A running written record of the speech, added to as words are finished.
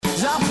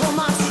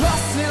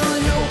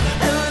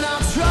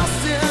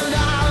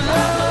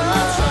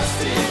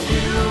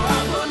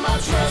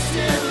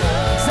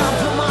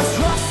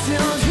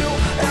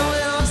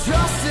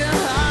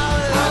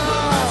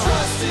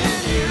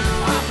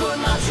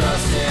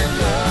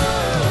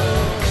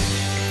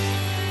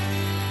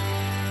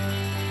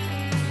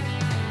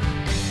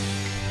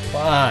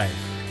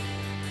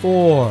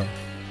4,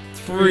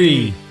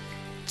 3,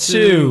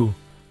 2,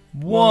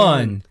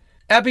 1.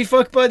 Happy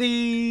fuck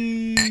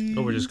buddy!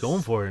 Oh, we're just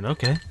going for it.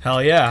 Okay.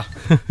 Hell yeah.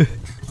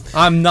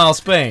 I'm Niall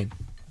Spain.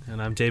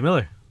 And I'm Dave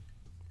Miller.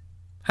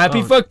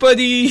 Happy fuck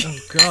buddy! Oh,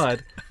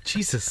 God.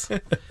 Jesus.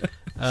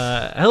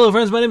 Hello,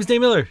 friends. My name is Dave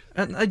Miller.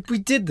 And we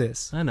did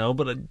this. I know,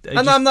 but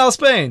I'm Niall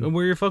Spain.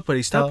 We're your fuck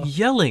buddy. Stop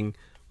yelling.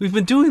 We've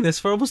been doing this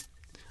for almost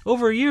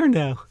over a year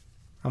now.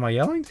 Am I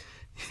yelling?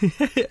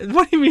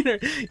 What do you mean?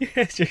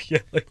 Yes, you're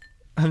yelling.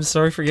 I'm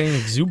sorry for getting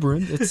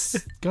exuberant. It's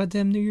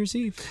goddamn New Year's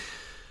Eve.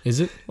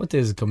 Is it? What day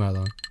does it come out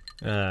on?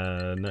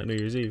 Not New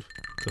Year's Eve.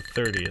 The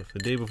 30th, the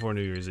day before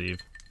New Year's Eve.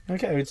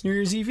 Okay, it's New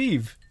Year's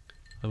Eve.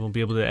 I won't be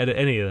able to edit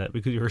any of that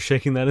because you were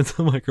shaking that into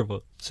the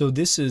microphone. So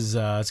this is,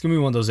 it's going to be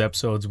one of those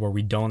episodes where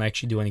we don't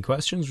actually do any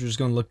questions. We're just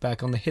going to look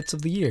back on the hits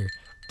of the year.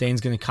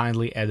 Dane's going to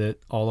kindly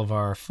edit all of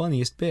our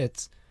funniest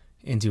bits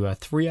into a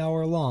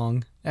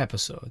 3-hour-long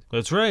episode.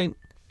 That's right.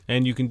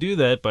 And you can do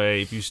that by,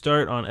 if you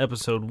start on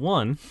episode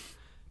 1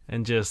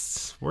 and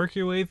just work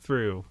your way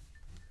through.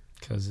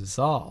 Because it's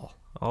all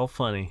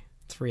funny.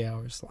 3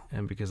 hours long.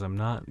 And because I'm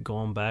not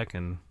going back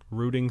and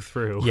rooting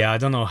through. Yeah, I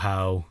don't know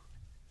how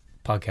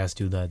podcasts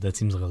do that. That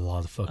seems like a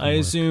lot of fucking I work.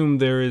 assume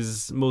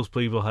most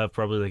people have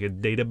probably like a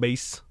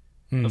database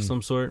of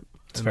some sort.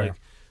 That's fair. Like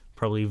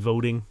probably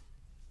voting.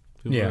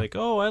 People are like,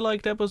 oh, I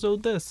liked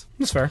episode this.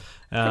 That's fair.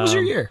 How was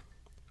your year?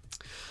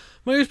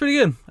 My year's pretty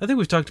good. I think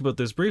we've talked about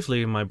this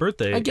briefly in my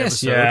birthday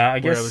episode. I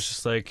guess. Where I was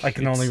just like... I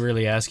can only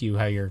really ask you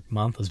how your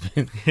month has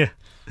been. Yeah.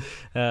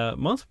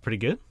 Month, pretty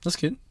good. That's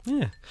good.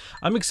 Yeah.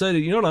 I'm excited.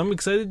 You know what I'm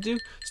excited to do?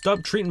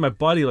 Stop treating my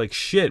body like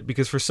shit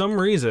because for some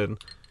reason,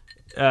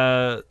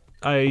 I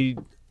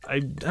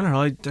don't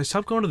know, I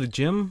stopped going to the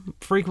gym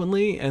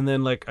frequently and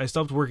then like I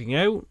stopped working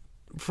out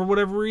for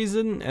whatever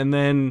reason and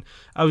then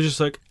I was just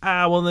like,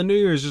 well the New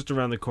Year is just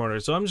around the corner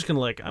so I'm just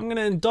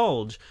gonna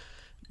indulge.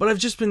 But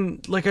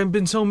I've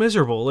been so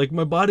miserable. Like,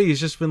 my body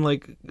has just been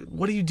like,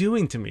 what are you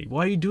doing to me?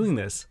 Why are you doing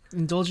this?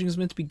 Indulging is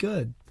meant to be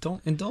good.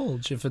 Don't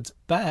indulge if it's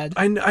bad.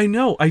 I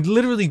know. I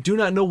literally do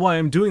not know why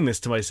I'm doing this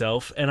to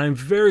myself. And I'm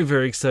very,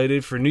 very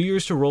excited for New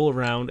Year's to roll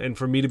around and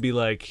for me to be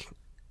like,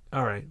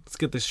 all right, let's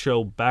get this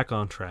show back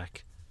on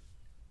track.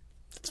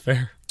 That's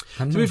fair.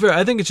 To be fair,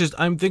 I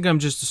think I'm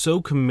just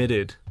so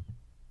committed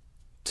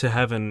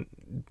to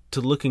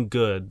looking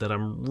good that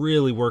I'm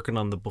really working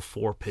on the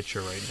before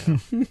picture right now.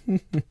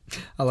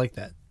 I like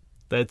that.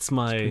 That's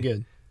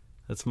good.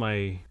 That's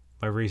my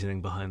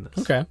reasoning behind this.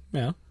 Okay,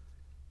 yeah.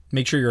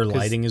 Make sure your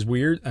lighting is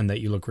weird and that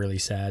you look really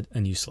sad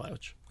and you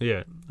slouch.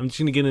 Yeah, I'm just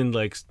gonna get in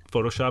like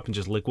Photoshop and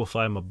just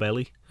liquefy my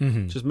belly.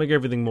 Mm-hmm. Just make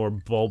everything more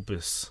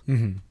bulbous.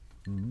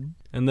 Mm-hmm.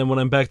 And then when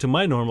I'm back to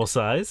my normal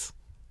size,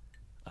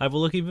 I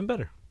will look even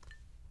better.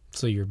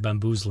 So you're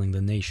bamboozling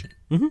the nation.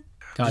 Mm-hmm.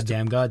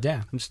 Goddamn.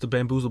 I'm just a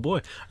bamboozle boy.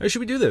 All right, should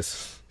we do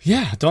this?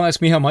 Yeah, don't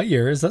ask me how my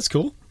year is. That's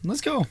cool.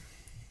 Let's go.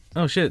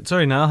 Oh, shit.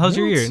 Sorry, Niall. How's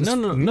your year?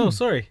 No,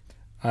 sorry.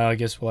 I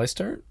guess will I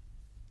start?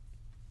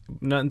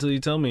 Not until you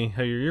tell me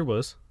how your year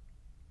was.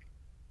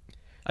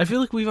 I feel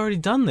like we've already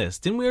done this.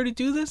 Didn't we already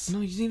do this? No,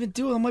 you didn't even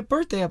do it on my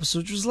birthday episode,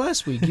 which was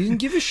last week. You didn't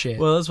give a shit.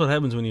 Well, that's what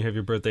happens when you have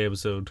your birthday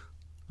episode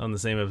on the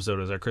same episode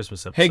as our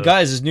Christmas episode. Hey,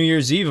 guys, it's New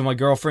Year's Eve and my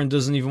girlfriend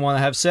doesn't even want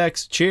to have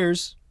sex.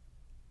 Cheers.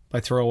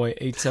 By throwaway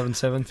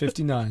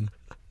 87759.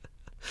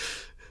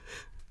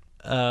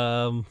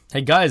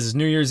 Hey guys, it's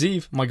New Year's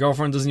Eve. My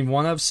girlfriend doesn't even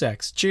want to have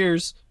sex.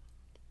 Cheers.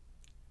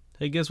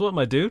 Hey, guess what,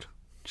 my dude?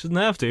 She doesn't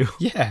have to.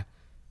 Yeah.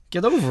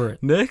 Get over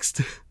it.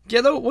 Next.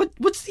 Get over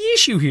what's the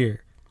issue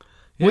here?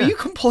 Yeah. Why are you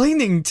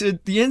complaining to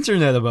the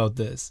internet about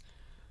this?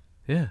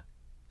 Yeah.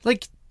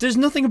 Like, there's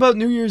nothing about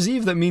New Year's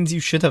Eve that means you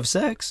should have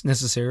sex,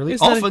 necessarily.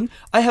 Often,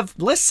 I have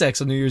less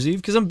sex on New Year's Eve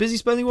because I'm busy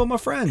spending it with my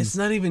friends. It's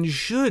not even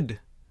should.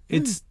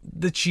 It's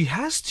that she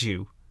has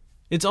to.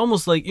 It's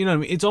almost like, you know what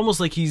I mean? It's almost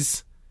like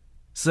he's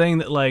saying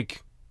that,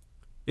 like,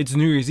 it's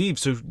New Year's Eve,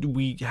 so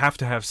we have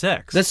to have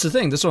sex. That's the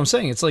thing. That's what I'm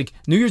saying. It's like,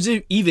 New Year's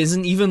Eve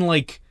isn't even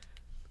like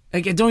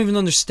I don't even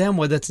understand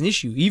why that's an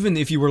issue. Even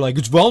if you were like,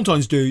 it's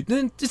Valentine's Day,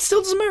 then it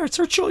still doesn't matter. It's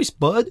her choice,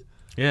 bud.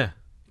 Yeah.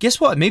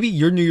 Guess what? Maybe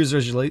your New Year's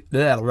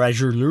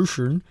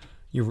resolution,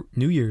 your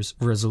New Year's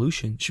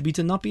resolution should be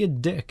to not be a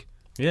dick.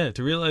 Yeah,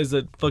 to realize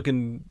that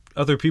fucking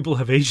other people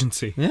have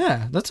agency.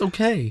 Yeah, that's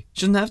okay.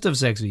 She doesn't have to have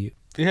sex with you.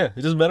 Yeah,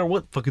 it doesn't matter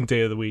what fucking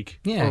day of the week.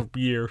 Yeah. Or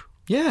year.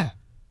 Yeah.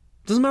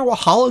 Doesn't matter what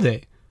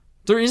holiday.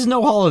 There is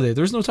no holiday.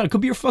 There's no time. It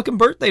could be your fucking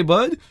birthday,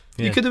 bud.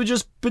 Yeah. You could have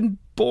just been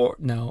born.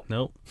 No.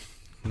 Nope,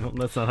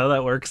 that's not how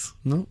that works.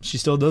 No, she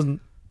still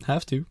doesn't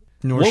have to.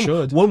 Nor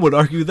should. One would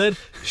argue that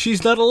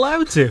she's not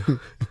allowed to.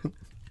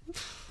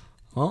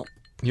 Well,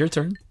 your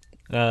turn.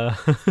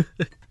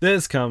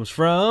 This comes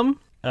from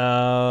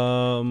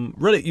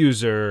Reddit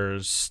user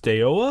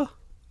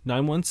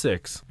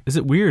Steoa916. Is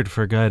it weird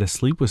for a guy to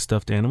sleep with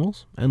stuffed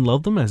animals and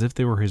love them as if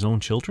they were his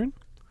own children?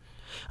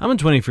 I'm a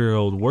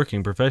 24-year-old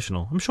working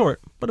professional. I'm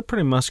short, but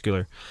pretty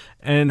muscular,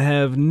 and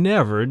have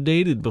never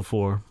dated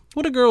before.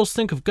 What do girls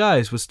think of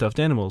guys with stuffed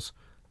animals?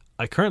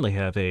 I currently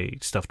have a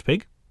stuffed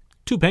pig,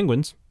 2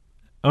 penguins,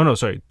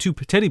 2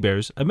 teddy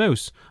bears, a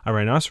mouse, a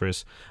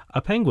rhinoceros,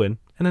 a penguin,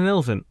 and an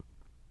elephant.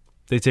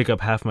 They take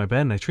up half my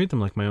bed and I treat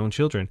them like my own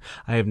children.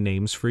 I have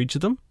names for each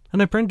of them,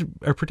 and I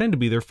pretend to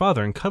be their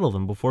father and cuddle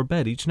them before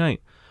bed each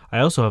night. I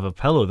also have a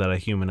pillow that I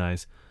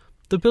humanize.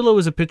 The pillow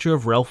is a picture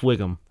of Ralph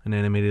Wiggum, an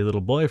animated little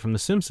boy from The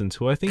Simpsons,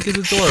 who I think is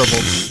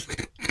adorable.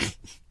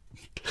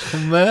 Oh,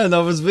 man, I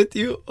was with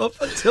you up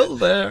until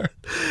there.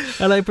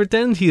 And I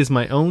pretend he is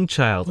my own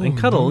child and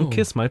cuddle and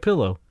kiss my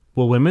pillow.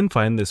 Will women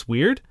find this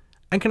weird?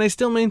 And can I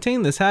still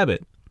maintain this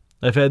habit?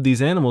 I've had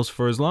these animals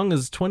for as long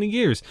as 20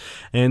 years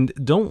and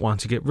don't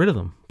want to get rid of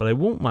them, but I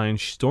won't mind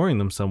storing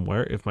them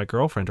somewhere if my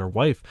girlfriend or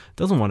wife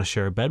doesn't want to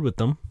share a bed with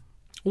them.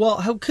 Well,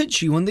 how could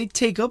she when they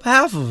take up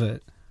half of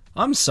it?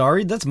 I'm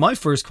sorry, that's my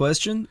first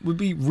question, would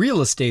be real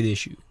estate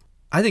issue.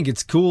 I think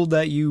it's cool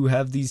that you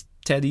have these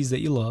teddies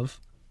that you love.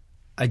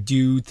 I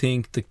do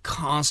think the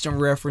constant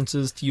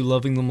references to you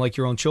loving them like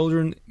your own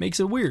children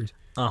makes it weird.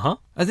 Uh-huh.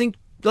 I think,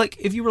 like,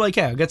 if you were like,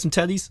 yeah, I got some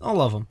teddies, I'll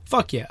love them.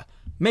 Fuck yeah.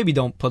 Maybe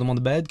don't put them on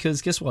the bed,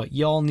 because guess what?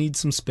 Y'all need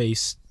some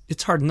space.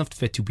 It's hard enough to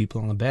fit two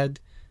people on the bed.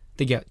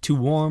 They get too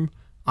warm.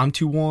 I'm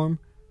too warm.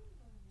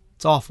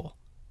 It's awful.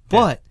 Yeah.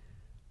 But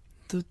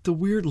the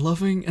weird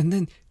loving and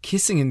then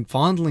kissing and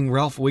fondling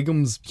Ralph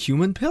Wiggum's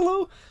human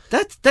pillow?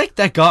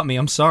 That got me.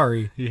 I'm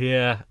sorry.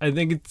 Yeah, I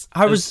think it's...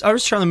 I was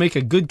trying to make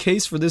a good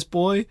case for this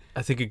boy.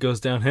 I think it goes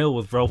downhill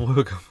with Ralph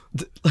Wiggum.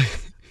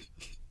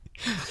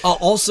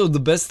 Also, the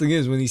best thing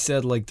is when he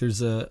said, like,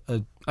 there's a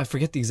I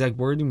forget the exact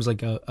word. It was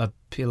like a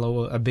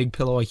pillow, a big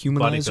pillow I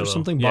humanize or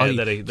something. Yeah,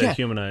 that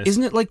humanized.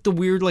 Isn't it like the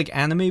weird, like,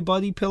 anime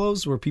body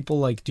pillows where people,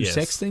 like, do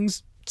sex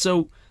things?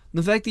 So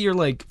the fact that you're,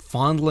 like,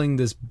 fondling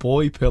this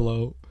boy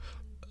pillow,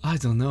 I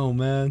don't know,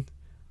 man.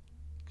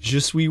 Je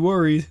suis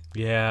worried.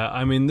 Yeah,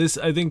 I mean,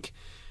 I think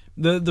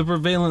the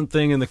prevalent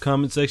thing in the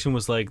comment section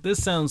was like,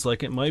 this sounds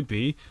like it might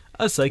be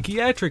a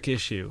psychiatric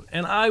issue.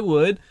 And I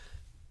would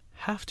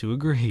have to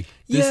agree.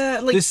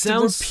 This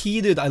sounds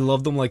repeated. I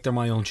love them like they're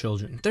my own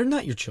children. They're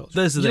not your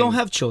children. You don't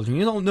have children.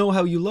 You don't know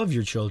how you love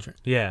your children.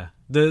 Yeah.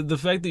 The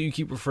fact that you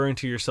keep referring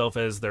to yourself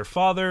as their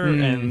father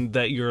and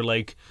that you're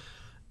like,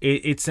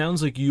 it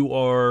sounds like you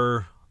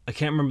are, I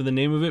can't remember the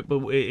name of it,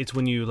 but it's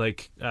when you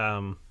like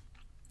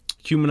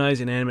humanize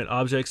inanimate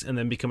objects and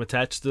then become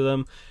attached to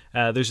them.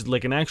 There's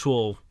like an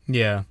actual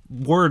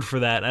word for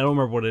that. I don't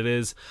remember what it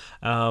is.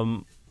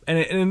 And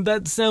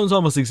that sounds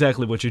almost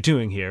exactly what you're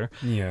doing here.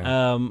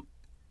 Yeah.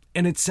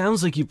 And it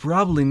sounds like you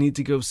probably need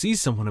to go see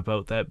someone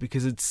about that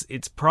because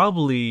it's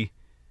probably,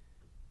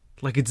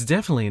 like, it's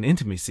definitely an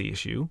intimacy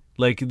issue.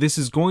 Like, this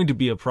is going to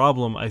be a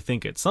problem, I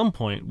think, at some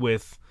point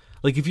with,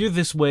 like, if you're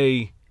this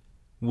way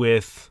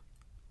with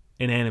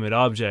inanimate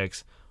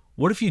objects,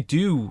 what if you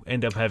do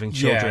end up having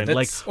children? Yeah,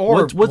 like,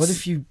 what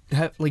if you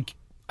have, like,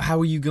 how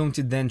are you going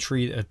to then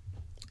treat a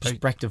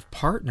prospective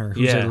partner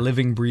who's a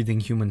living, breathing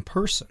human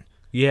person?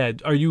 Yeah,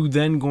 are you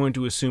then going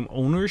to assume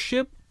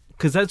ownership?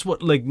 Because that's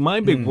what, like, my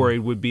big worry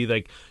would be,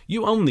 like,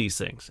 you own these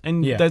things.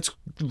 And that's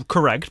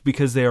correct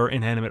because they are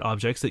inanimate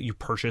objects that you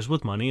purchase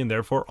with money and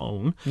therefore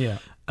own. Yeah.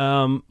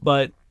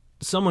 But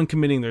someone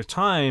committing their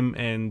time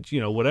and,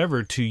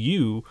 whatever to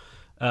you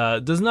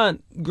does not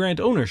grant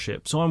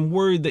ownership. So I'm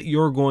worried that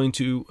you're going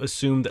to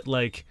assume that,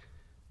 like,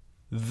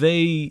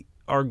 they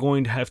are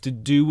going to have to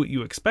do what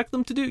you expect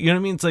them to do. You know what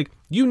I mean? It's like,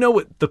 you know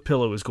what the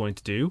pillow is going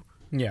to do.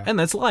 Yeah. And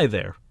that's lie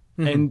there.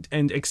 And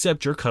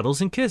accept your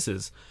cuddles and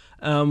kisses.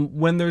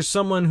 When there's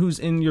someone who's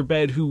in your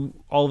bed who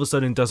all of a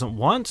sudden doesn't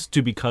want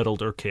to be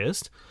cuddled or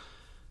kissed,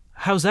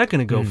 how's that going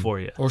to go for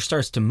you? Or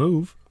starts to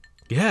move.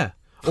 Yeah.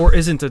 Or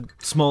isn't a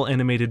small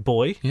animated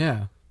boy.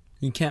 Yeah.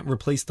 You can't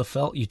replace the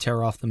felt you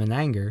tear off them in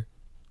anger,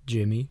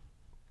 Jimmy.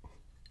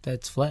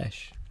 That's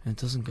flesh. And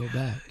it doesn't go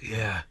back.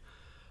 Yeah.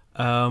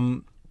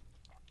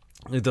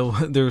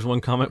 There was one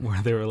comment where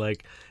they were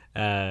like,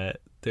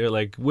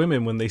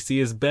 women when they see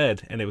his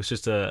bed, and it was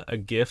just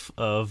a gif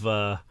of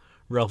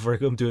Ralph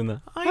Wiggum doing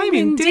the "I'm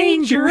in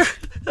danger."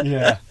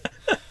 Yeah,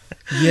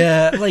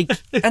 yeah. Like,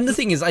 and the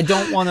thing is, I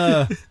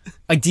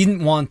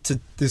didn't want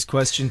this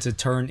question to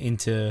turn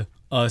into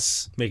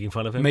us making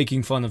fun of him,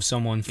 making fun of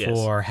someone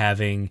for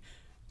having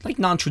like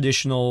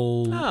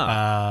non-traditional,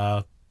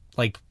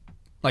 like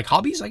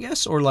hobbies, I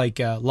guess, or like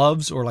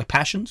loves or like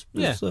passions.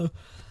 Yeah. So,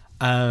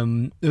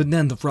 and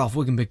then the Ralph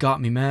Wiggum bit got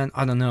me, man.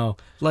 I don't know,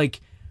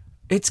 like.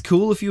 It's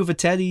cool if you have a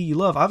teddy you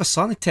love. I have a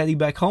Sonic teddy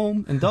back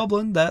home in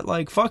Dublin that,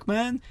 like, fuck,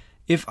 man.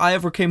 If I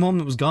ever came home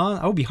and it was gone,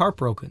 I would be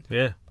heartbroken.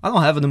 Yeah. I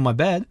don't have it in my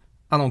bed.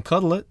 I don't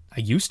cuddle it.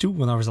 I used to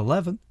when I was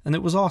 11, and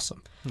it was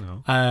awesome.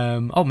 No.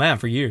 Oh, man,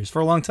 for years.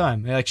 For a long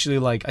time. I actually,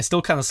 like, I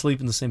still kind of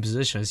sleep in the same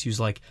position. I just use,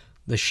 like,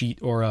 the sheet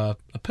or a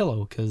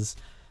pillow because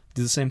I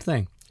do the same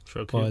thing.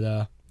 So cute.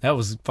 But that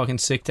was fucking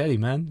sick teddy,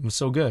 man. It was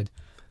so good.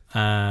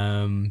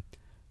 And,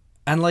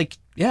 like,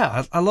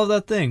 yeah, I love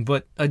that thing,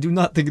 but I do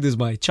not think it is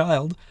my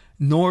child.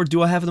 Nor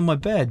do I have it in my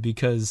bed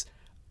because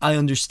I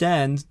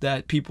understand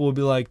that people will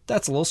be like,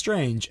 that's a little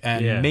strange.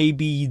 And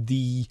maybe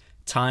the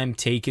time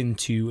taken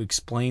to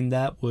explain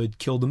that would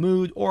kill the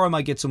mood. Or I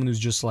might get someone who's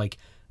just like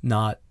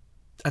not,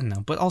 I don't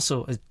know. But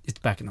also, it's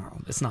back in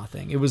Ireland. It's not a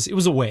thing. It was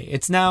a way.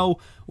 It's now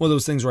one of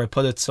those things where I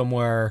put it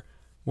somewhere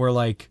where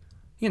like,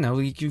 you know,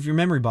 like your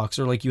memory box,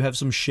 or like you have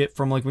some shit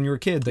from like when you were a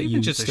kid that Even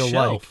you just a still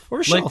shelf. like,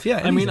 or a shelf. Yeah,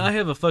 I mean, anything. I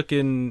have a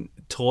fucking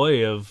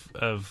toy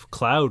of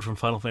Cloud from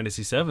Final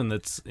Fantasy VII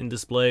that's in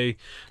display.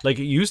 Like,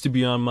 it used to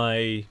be on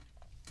my,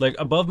 like,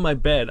 above my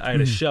bed. I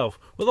had a shelf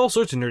with all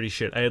sorts of nerdy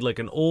shit. I had like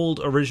an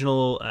old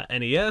original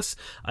NES.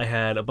 I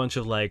had a bunch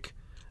of like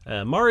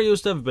Mario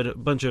stuff, but a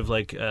bunch of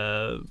like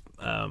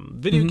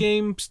video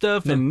game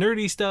stuff and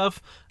nerdy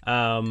stuff.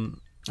 And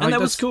Like, that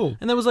that's was cool.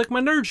 And that was like my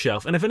nerd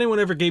shelf. And if anyone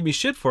ever gave me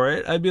shit for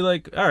it, I'd be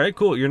like, all right,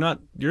 cool. You're not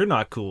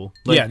cool.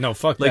 Like, Yeah, no,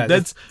 fuck like that.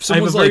 that's. If I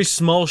have a someone's very like-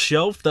 small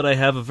shelf that I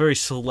have a very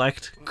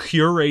select,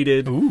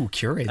 curated,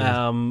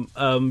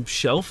 curated.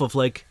 shelf of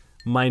like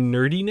my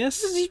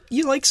nerdiness.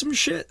 You like some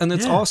shit, and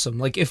it's Yeah. awesome.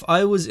 Like if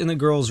I was in a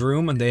girl's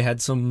room and they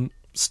had some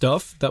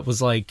stuff that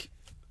was like,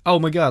 oh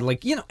my god,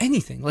 like, you know,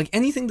 anything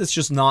that's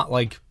just not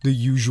like the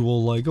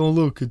usual, like, oh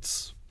look,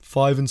 it's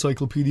 5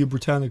 Encyclopedia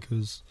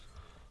Britannicas,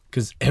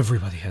 because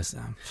everybody has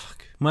them.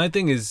 Fuck. My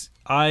thing is,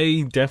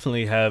 I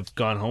definitely have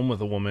gone home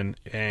with a woman,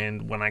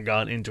 and when I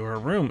got into her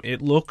room,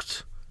 it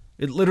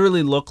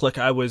literally looked like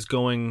I was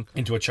going.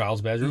 Into a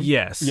child's bedroom.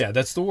 Yes. Yeah,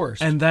 that's the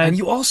worst. And that- and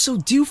you also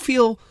do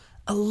feel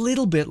a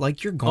little bit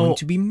like you're going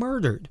to be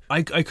murdered.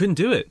 I couldn't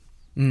do it.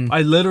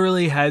 I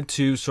literally had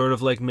to sort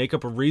of like make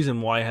up a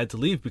reason why I had to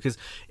leave, because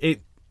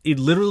it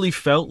literally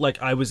felt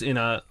like I was in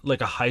a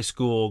high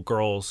school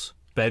girl's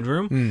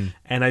bedroom,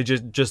 and I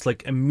just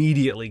like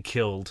immediately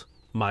killed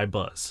my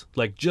buzz.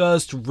 Like,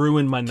 just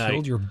ruined my night.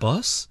 Killed your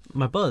bus?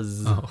 My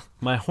buzz. Oh.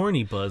 My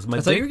horny buzz. My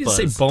I thought you were dick gonna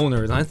buzz. say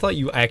boner, and I thought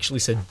you actually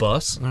said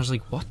bus, and I was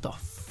like, what the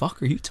fuck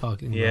are you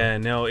talking about? Yeah,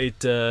 no,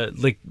 it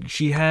like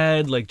she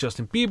had like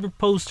Justin Bieber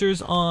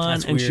posters on,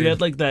 That's and she weird.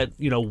 had like that,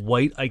 you know,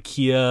 white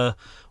IKEA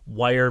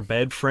wire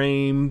bed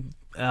frame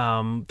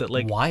that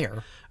like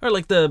Wire? or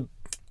like the,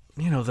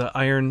 you know, the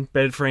iron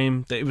bed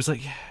frame that it was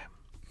like,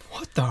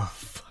 What the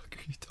fuck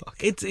are you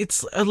talking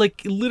it's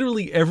like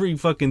literally every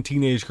fucking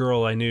teenage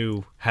girl I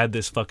knew had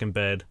this fucking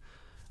bed.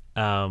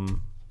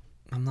 I'm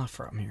not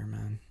from here,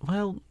 man.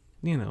 Well,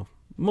 you know,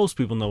 most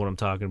people know what I'm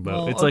talking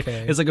about. Well, It's like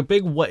okay. it's like a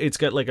big what? It's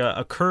got like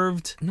a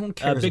curved, No one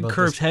cares big about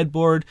curved this.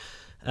 headboard,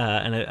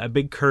 and a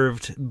big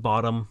curved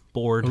bottom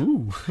board.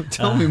 Ooh,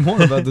 tell me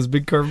more about this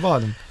big curved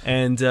bottom.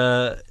 And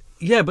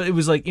yeah, but it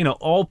was like, you know,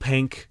 all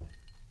pink,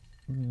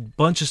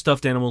 bunch of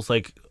stuffed animals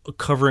like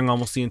covering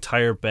almost the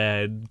entire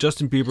bed,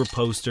 Justin Bieber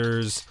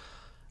posters,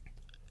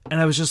 and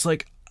I was just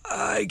like,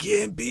 I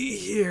can't be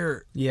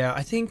here Yeah,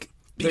 I think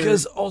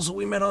because also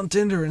we met on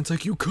Tinder, and it's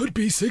like, you could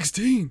be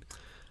 16.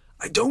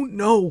 I don't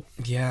know.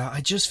 yeah,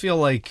 I just feel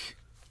like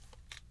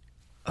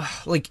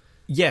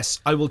yes,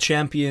 I will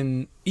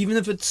champion, even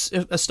if it's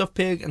a stuffed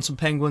pig and some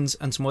penguins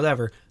and some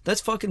whatever.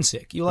 That's fucking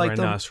sick. You like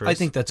them? Rhinoceros, I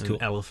think that's an cool.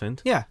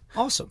 Elephant. Yeah,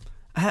 awesome.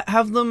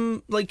 Have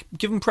them, like,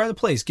 give them pride of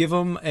place. Give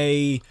them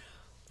a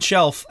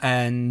shelf,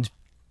 and,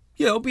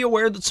 you know, be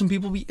aware that some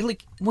people be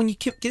like, when you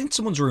get in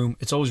someone's room,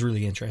 it's always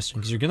really interesting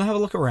because you're gonna have a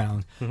look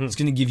around. It's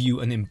gonna give you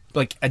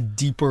a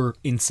deeper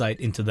insight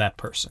into that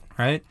person,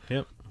 right?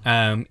 Yep.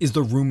 Is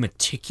the room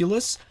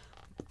meticulous?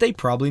 They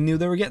probably knew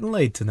they were getting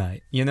laid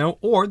tonight, you know,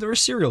 or they're a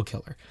serial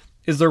killer.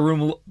 Is their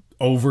room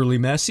overly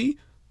messy?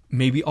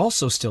 Maybe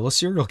also still a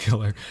serial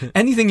killer.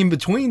 Anything in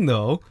between,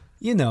 though,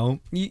 you know,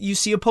 you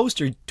see a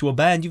poster to a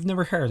band you've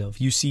never heard of.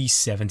 You see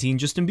 17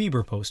 Justin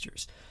Bieber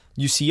posters.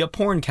 You see a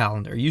porn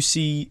calendar. You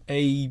see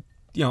 18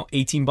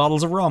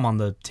 bottles of rum on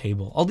the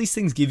table. All these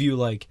things give you,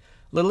 like,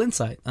 little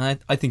insight. And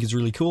I think it's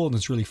really cool, and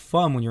it's really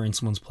fun when you're in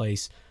someone's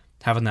place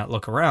having that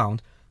look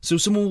around. So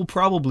someone will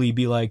probably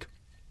be like,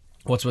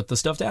 what's with the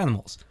stuffed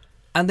animals?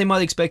 And they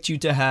might expect you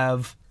to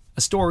have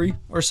a story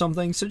or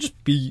something, so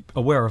just be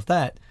aware of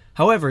that.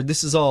 However,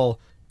 this is all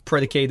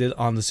predicated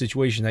on the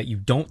situation that you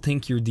don't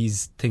think you're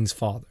these things'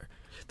 father.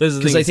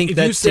 Because I think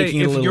that's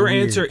taking it a little your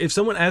weird. answer, if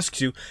someone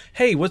asks you,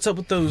 hey, what's up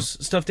with those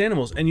stuffed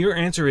animals? And your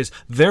answer is,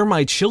 they're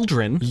my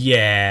children.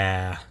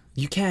 Yeah.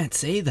 You can't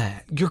say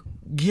that.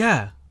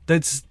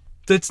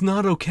 That's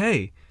not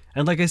okay.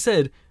 And like I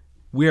said,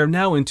 we are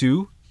now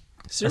into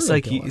a Serial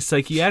killer.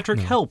 psychiatric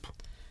help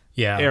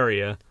Yeah.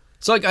 area.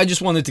 So, like, I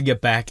just wanted to get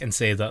back and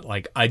say that,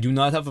 like, I do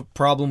not have a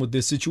problem with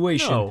this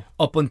situation No.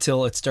 up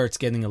until it starts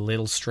getting a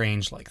little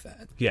strange like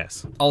that.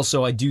 Yes.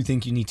 Also, I do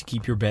think you need to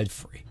keep your bed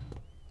free.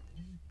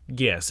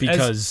 Yes.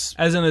 Because-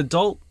 as an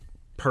adult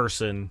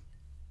person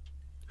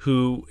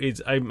who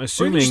is, I'm Or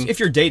assuming, just if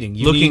you're dating,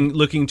 you need...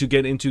 looking to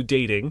get into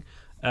dating,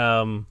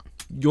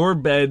 your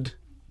bed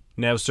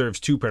now serves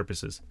two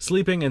purposes: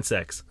 sleeping and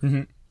sex.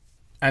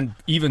 And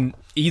even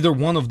either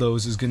one of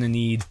those is going to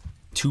need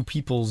two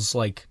people's,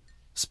 like,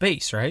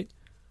 space, right?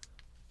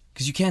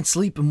 Because you can't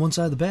sleep in one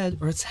side of the bed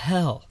or it's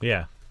hell.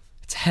 Yeah.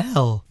 It's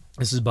hell.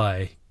 This is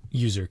by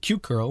user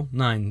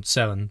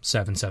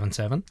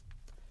CuteGirl97777.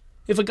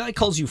 If a guy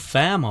calls you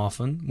fam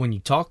often when you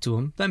talk to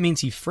him, that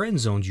means he friend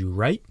zoned you,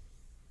 right?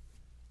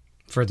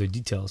 Further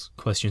details.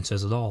 Question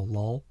says it all,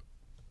 lol.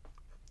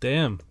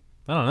 Damn.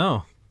 I don't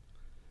know.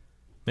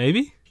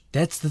 Maybe?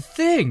 That's the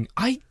thing.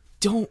 I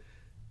don't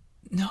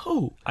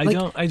No. I Like,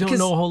 don't because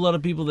know a whole lot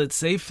of people that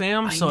say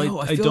fam, so know,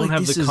 I feel don't like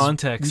have this the is-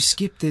 context. We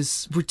skipped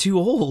this. We're too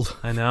old.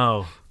 I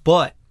know.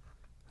 But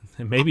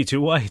It may be too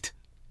white.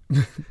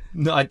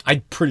 no,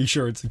 I'm pretty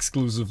sure it's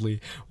exclusively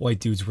white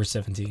dudes who are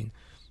 17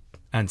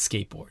 and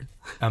skateboard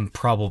and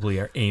probably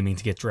are aiming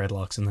to get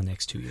dreadlocks in the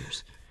next 2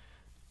 years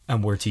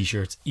and wear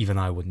t-shirts even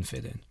I wouldn't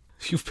fit in.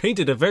 You've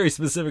painted a very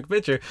specific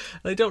picture.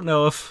 I don't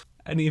know if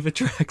any of it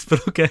tracks,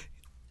 but okay.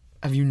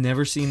 Have you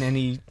never seen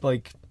any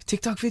like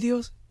TikTok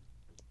videos?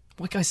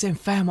 White guy saying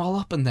fam all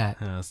up in that.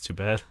 Oh, that's too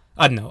bad.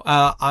 I don't know.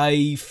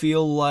 I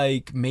feel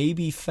like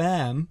maybe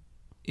fam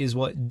is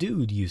what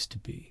dude used to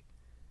be.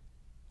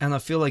 And I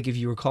feel like if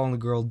you were calling a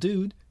girl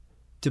dude,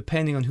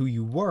 depending on who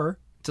you were,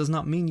 does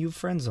not mean you've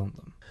friend zoned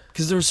them.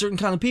 Because there are certain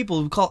kind of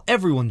people who call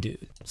everyone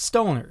dude.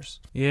 Stoners.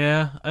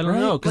 Yeah, I don't Right?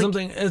 know. Because Like- I'm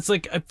thinking, it's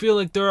like, I feel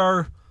like there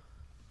are,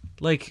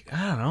 like,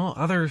 I don't know,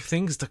 other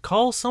things to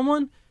call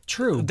someone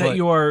True. that but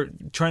you are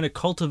trying to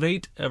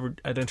cultivate an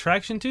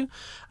attraction to.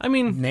 I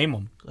mean, name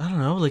them. I don't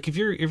know. Like, if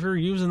you're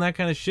using that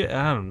kind of shit,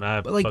 I don't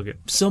know. But like Fuck it.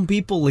 some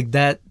people like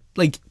that,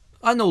 like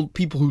I know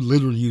people who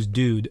literally use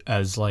dude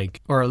as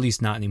like, or at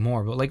least not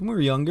anymore, but like when we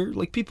were younger,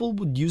 like people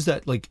would use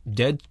that like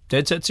dead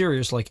set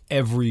serious like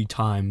every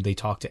time they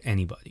talk to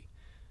anybody.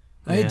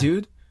 Hey Yeah.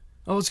 dude,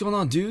 oh what's going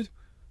on, dude?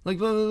 Like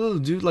blah, blah, blah,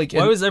 dude, like Why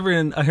and- was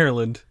everyone in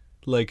Ireland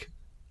like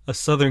a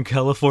Southern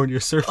California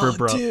surfer,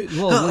 bro? dude,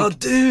 well, like,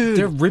 dude.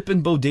 they're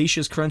ripping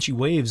bodacious crunchy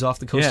waves off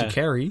the coast Yeah. of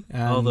Kerry.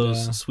 And, All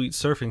those sweet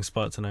surfing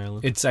spots in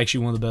Ireland. it's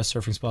actually one of the best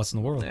surfing spots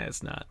in the world. Nah,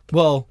 it's not.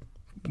 Well,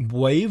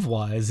 wave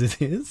wise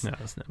it is. No,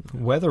 it's not.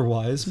 Weather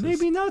wise, This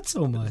maybe not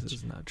so much. This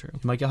is not true. You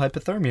might get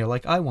hypothermia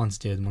like I once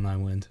did when I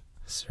went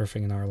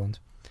surfing in Ireland.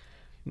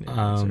 Yeah,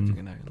 Um, surfing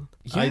in Ireland.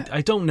 yeah.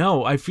 I don't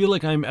know. I feel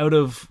like I'm out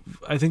of.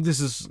 I think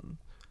this is.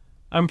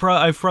 I've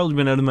probably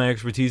been out of my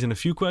expertise in a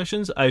few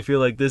questions. I feel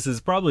like this is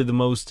probably the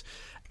most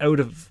out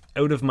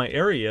of my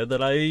area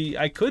that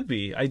I could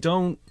be. I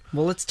don't.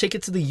 Well, let's take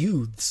it to the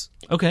youths.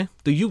 Okay,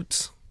 the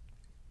Utes.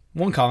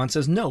 One comment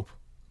says, nope.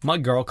 My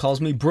girl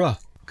calls me bruh.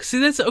 See,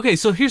 that's okay.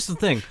 So here's the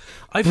thing.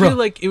 I Bruh. feel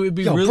like it would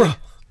be Yo, really. bruh.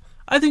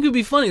 I think it would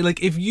be funny,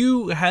 like if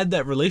you had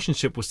that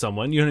relationship with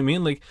someone. You know what I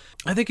mean? Like,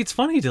 I think it's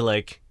funny to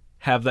like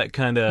have that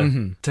kind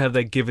of to have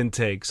that give and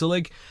take. So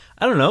like,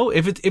 I don't know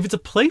if it's a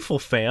playful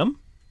fam,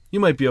 you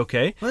might be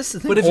okay. Well, that's the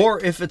thing. But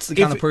if it's the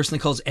kind if of person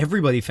that calls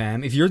everybody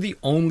fam, if you're the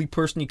only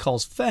person he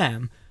calls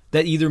fam,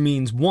 that either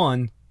means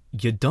one,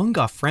 you done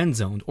got friend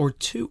zoned, or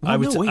two, well, I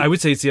would no, wait. I would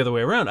say it's the other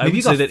way around. I Maybe would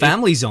you say got that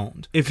family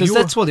zoned. if Because you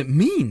that's were- what it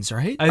means,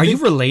 right? I Are you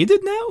think-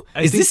 related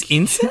now? Is this think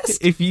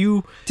incest? if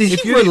you Did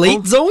if he you're the relate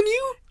on- zone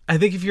you? I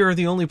think if you're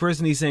the only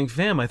person he's saying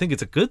fam, I think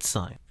it's a good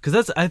sign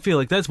because I feel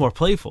like that's more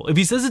playful. If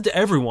he says it to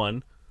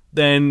everyone,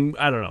 then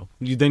I don't know.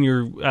 I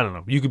don't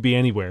know. You could be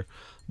anywhere.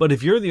 But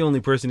if you're the only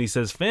person he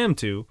says fam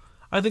to,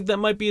 I think that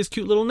might be his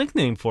cute little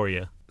nickname for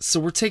you. So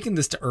we're taking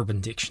this to Urban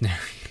Dictionary.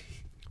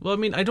 Well, I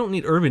mean, I don't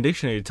need Urban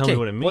Dictionary to tell me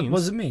what it means. What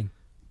does it mean?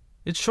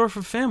 It's short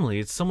for family.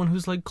 It's someone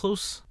who's like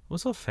close.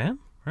 What's up, fam?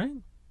 Right?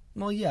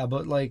 Well, yeah,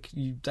 but like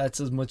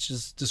that's as much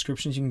as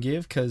descriptions you can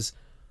give because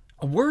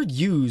a word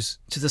used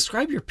to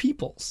describe your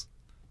peoples,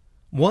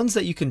 ones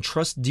that you can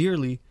trust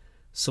dearly,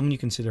 someone you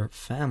consider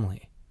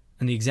family.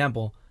 And the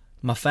example,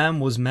 my fam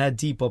was mad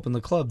deep up in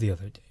the club the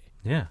other day.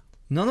 Yeah.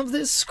 None of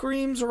this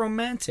screams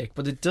romantic,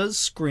 but it does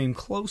scream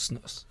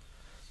closeness.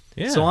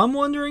 Yeah. So I'm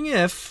wondering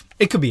if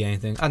it could be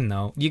anything. I don't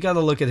know. You got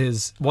to look at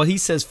his what he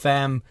says.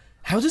 Fam.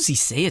 How does he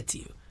say it to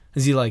you?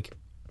 Is he like,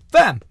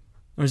 fam,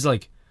 or is he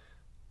like,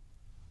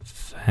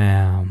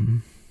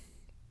 fam?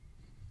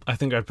 I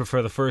think I'd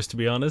prefer the first, to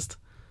be honest.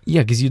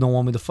 Yeah, because you don't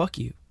want me to fuck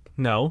you.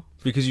 No,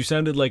 because you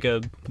sounded like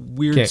a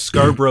weird Okay.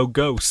 Scarborough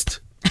ghost.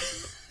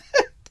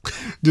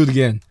 Do it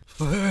again.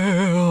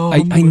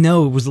 I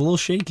know it was a little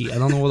shaky. I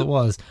don't know what it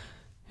was.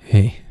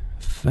 Hey,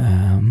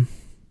 fam.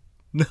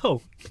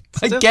 No.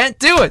 I can't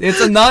do it.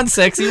 It's a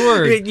non-sexy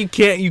word. You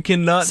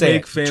cannot Say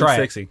make it. fam Try it.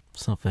 sexy.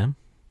 What's up, fam?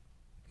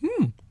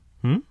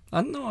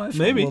 I don't know. I feel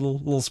Maybe. a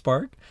little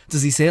spark.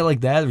 Does he say it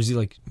like that, or is he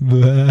like?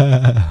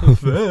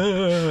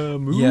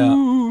 Fam. Yeah.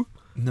 Ooh.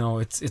 No,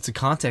 it's a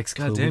context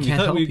clue. God damn, we you can't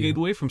thought help we'd you. get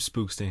away from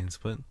spook stains,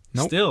 but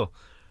Nope. still.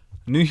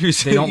 New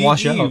Year's They don't Eve,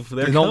 wash out.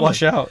 they're They don't coming.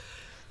 wash out.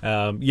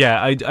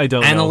 Yeah, I don't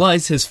know.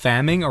 Analyze his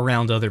famming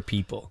around other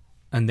people,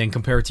 and then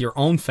compare it to your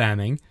own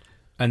famming,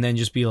 and then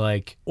just be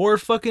like, Or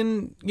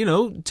fucking,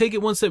 take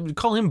it one step.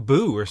 Call him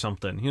Boo or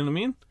something. You know what I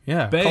mean?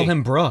 yeah, Bae. call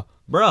him bruh.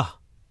 Bruh.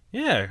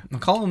 Yeah.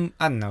 Call him.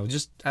 I don't know.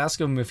 Just ask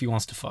him if he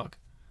wants to fuck.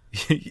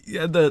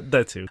 Yeah,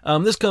 that too.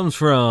 This comes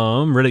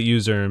from Reddit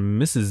user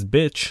Mrs.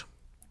 Bitch.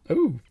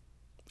 Ooh.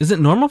 Is it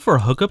normal for a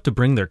hookup to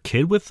bring their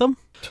kid with them?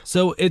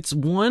 So it's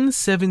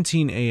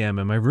 1:17 a.m.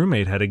 and my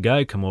roommate had a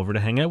guy come over to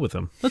hang out with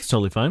him. That's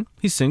totally fine.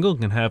 He's single and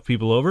can have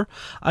people over.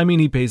 I mean,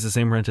 he pays the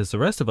same rent as the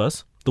rest of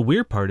us. The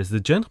weird part is the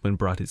gentleman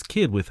brought his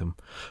kid with him,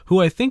 who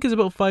I think is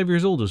about 5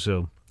 years old or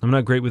so. I'm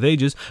not great with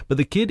ages, but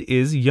the kid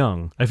is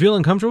young. I feel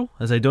uncomfortable,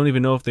 as I don't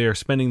even know if they are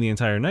spending the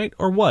entire night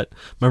or what.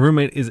 My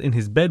roommate is in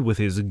his bed with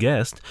his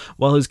guest,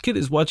 while his kid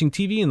is watching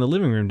TV in the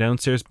living room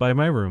downstairs by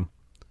my room.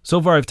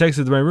 So far, I've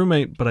texted my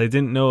roommate, but I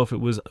didn't know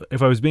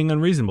if I was being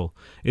unreasonable.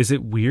 Is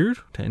it weird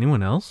to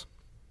anyone else?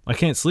 I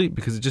can't sleep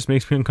because it just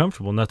makes me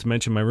uncomfortable. Not to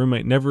mention my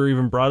roommate never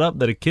even brought up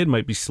that a kid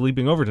might be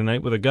sleeping over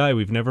tonight with a guy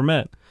we've never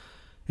met.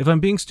 If I'm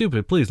being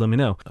stupid, please let me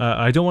know.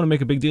 I don't want to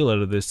make a big deal out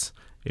of this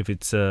if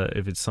it's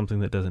something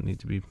that doesn't need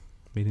to be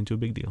made into a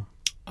big deal.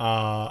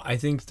 I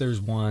think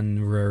there's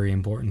one very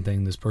important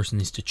thing this person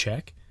needs to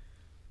check.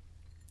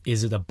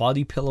 Is it a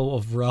body pillow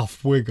of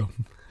Ralph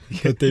Wiggum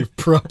that they've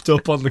propped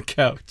up on the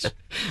couch?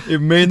 It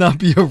may not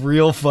be a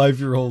real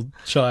 5-year-old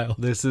child.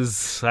 That's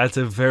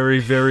a very,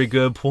 very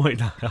good point,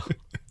 Niall.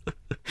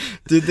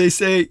 Did they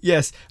say,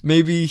 yes,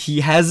 maybe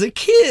he has a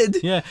kid?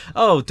 Yeah.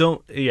 Oh,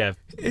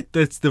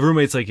 that's the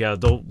roommate's like, yeah,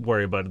 don't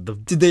worry about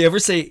it. Did they ever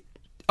say,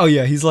 oh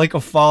yeah, he's like a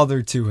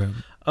father to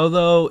him?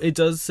 Although it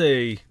does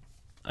say,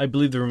 I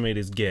believe the roommate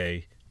is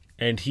gay,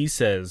 and he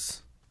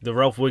says the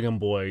Ralph Wiggum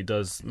boy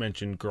does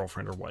mention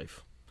girlfriend or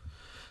wife.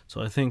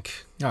 So I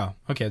think... Oh,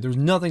 okay. There's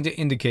nothing to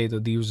indicate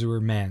that these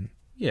were men.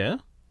 Yeah.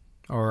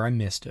 Or I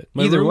missed it.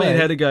 My roommate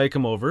had a guy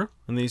come over,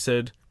 and he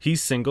said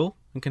he's single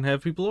and can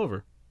have people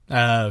over.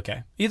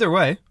 Okay. Either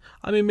way.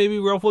 I mean, maybe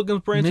Ralph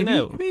Wiggum's branching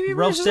out. Maybe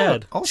Ralph's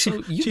dad.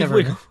 Also, you Chief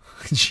never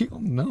Wiggum. know.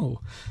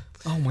 No.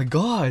 Oh my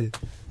God.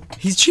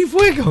 He's Chief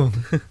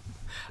Wiggum.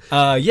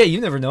 Yeah,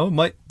 you never know.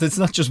 That's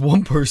not just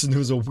one person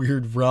who's a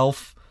weird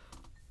Ralph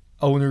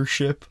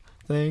ownership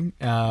thing.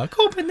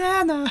 Go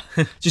banana.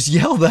 Just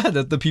yell that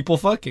at the people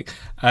fucking.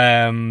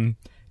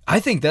 I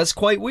think that's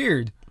quite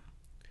weird.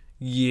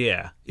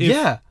 Yeah.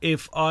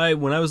 If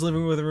when I was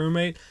living with a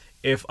roommate,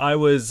 if I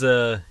was...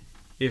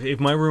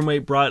 If my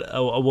roommate brought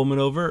a woman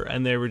over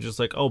and they were just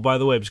like, oh, by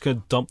the way, I'm just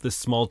going to dump this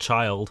small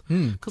child.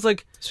 Because,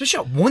 like...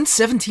 Especially at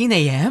 1:17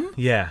 a.m.?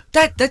 Yeah.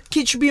 That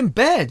kid should be in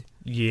bed.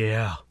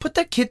 Yeah. Put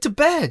that kid to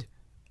bed.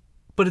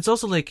 But it's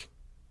also like...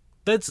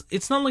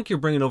 It's not like you're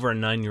bringing over a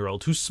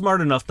 9-year-old who's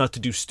smart enough not to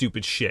do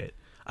stupid shit.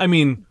 I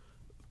mean...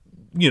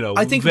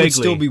 I think vaguely. it would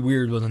still be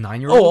weird with a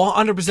 9-year-old. Oh,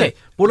 100%. Okay.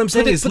 What I'm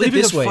saying is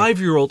leaving a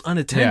 5-year-old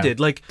unattended,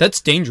 like...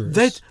 That's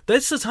dangerous.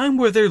 That's the time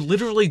where they're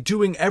literally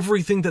doing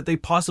everything that they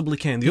possibly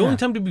can. The only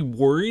time to be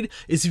worried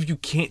is if you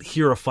can't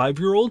hear a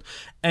 5-year-old,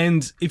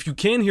 and if you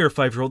can hear a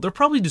 5-year-old, they're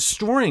probably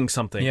destroying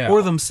something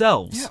or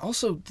themselves. Yeah,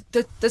 also,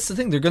 that's the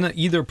thing. They're going to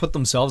either put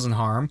themselves in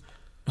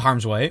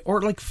harm's way,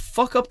 or like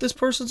fuck up this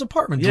person's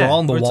apartment, draw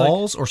on the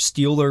walls, or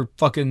steal their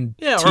fucking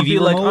TV or be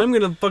remote. like, I'm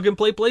gonna fucking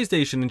play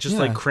PlayStation and just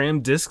like cram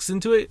discs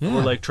into it,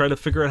 or like try to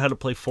figure out how to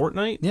play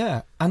Fortnite.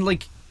 Yeah, and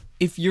like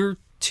if you're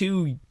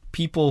two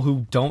people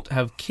who don't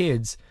have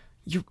kids,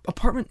 your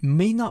apartment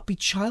may not be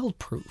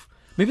childproof.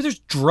 Maybe there's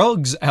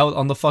drugs out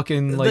on the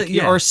fucking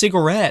or a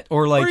cigarette,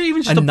 or like, or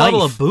even just a knife.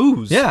 bottle of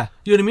booze. Yeah,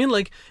 you know what I mean.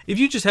 Like if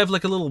you just have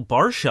like a little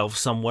bar shelf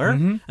somewhere,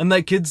 and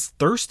that kid's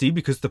thirsty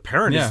because the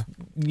parent is,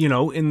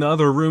 in the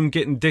other room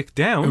getting dicked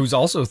down, who's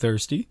also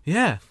thirsty.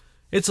 Yeah,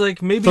 it's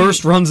like maybe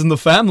thirst runs in the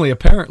family.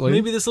 Apparently,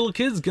 maybe this little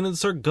kid's gonna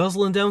start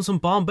guzzling down some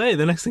Bombay.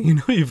 The next thing you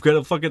know, you've got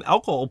a fucking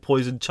alcohol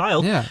poisoned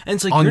child. Yeah, and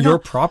it's like on your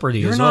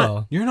property as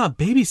well. You're not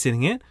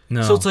babysitting it.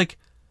 No, so it's like.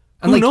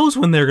 Who knows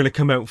when they're going to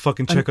come out and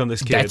fucking check on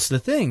this kid? That's the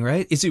thing,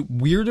 right? Is it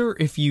weirder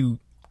if you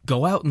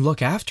go out and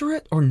look after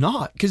it or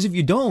not? Because if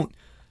you don't,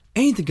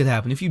 anything could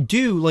happen. If you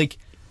do, like,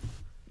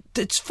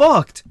 it's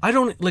fucked. I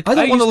don't want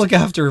to look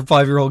after a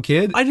 5-year-old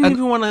kid. I didn't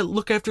even want to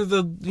look after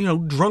the,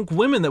 drunk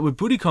women that would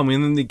booty call me,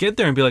 and then they get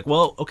there and be like,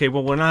 well, okay,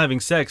 well, we're not having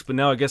sex, but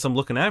now I guess I'm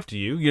looking after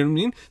you. You know what I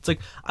mean? It's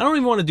like, I don't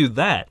even want to do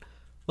that.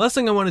 Last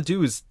thing I want to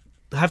do is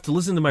have to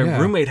listen to my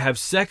roommate have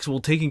sex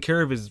while taking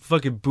care of his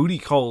fucking booty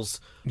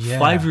calls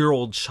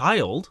 5-year-old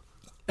child.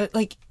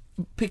 Like,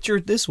 picture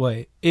it this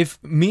way.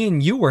 If me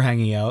and you were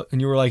hanging out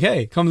and you were like,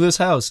 hey, come to this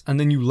house, and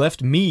then you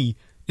left me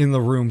in the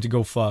room to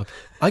go fuck,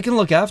 I can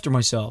look after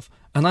myself,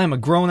 and I'm a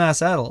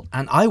grown-ass adult,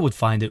 and I would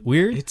find it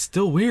weird. It's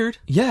still weird.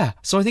 Yeah,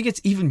 so I think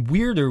it's even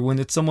weirder when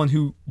it's someone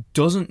who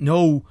doesn't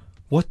know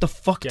what the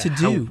fuck to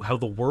do. How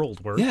the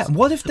world works. Yeah,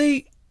 what if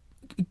they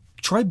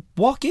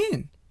walk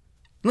in?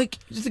 Like,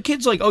 the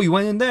kid's like, oh, you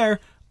went in there,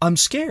 I'm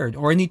scared,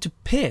 or I need to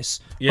piss.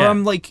 Yeah. Or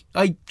I'm like,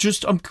 I'm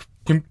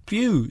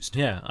confused.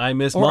 Yeah, I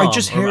miss mom,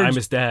 or I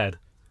miss dad.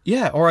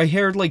 Yeah, or I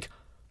heard, like,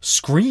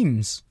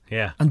 screams.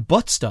 Yeah. And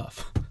butt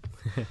stuff.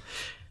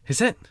 Is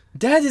that...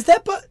 Dad, is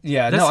that butt...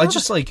 Yeah, no, I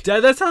just, like... Dad,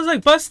 that sounds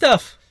like butt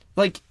stuff.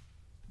 Like,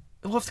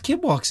 what if the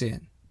kid walks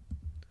in?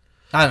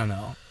 I don't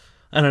know.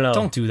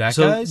 Don't do that,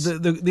 so guys.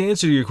 The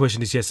answer to your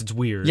question is yes, it's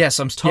weird. Yes,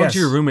 talk to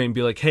your roommate and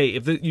be like, hey,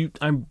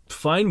 I'm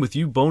fine with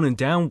you boning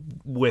down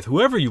with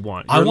whoever you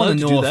want. I want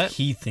to know if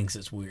he thinks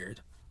it's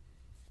weird.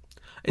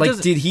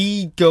 Did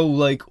he go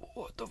like,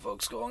 what the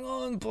fuck's going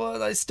on?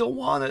 But I still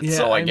want it. Yeah,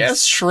 so I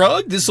guess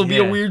shrug. This will be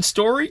a weird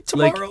story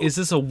tomorrow. Like, is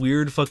this a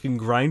weird fucking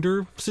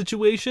grinder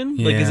situation?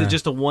 Yeah. Like, is it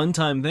just a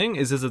one-time thing?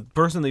 Is this a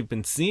person they've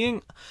been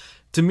seeing?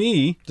 To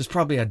me, there's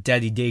probably a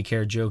daddy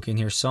daycare joke in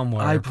here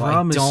somewhere. I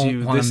promise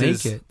you,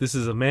 this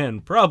is a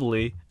man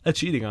probably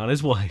cheating on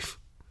his wife.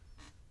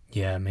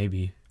 Yeah,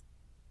 maybe.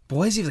 But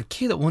why is he the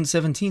kid at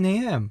 1:17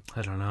 a.m.?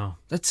 I don't know.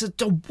 That's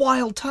a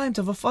wild time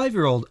to have a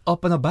 5-year-old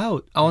up and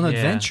about on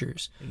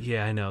adventures.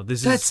 Yeah, I know.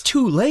 That's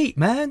too late,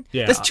 man.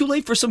 Yeah. That's too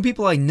late for some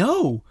people I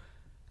know.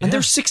 And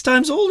they're 6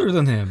 times older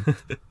than him.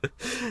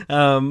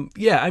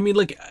 Yeah, I mean,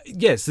 like,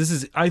 yes, this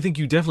is. I think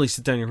you definitely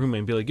sit down with your roommate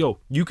and be like, "Yo,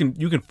 you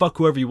can fuck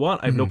whoever you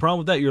want. I have no problem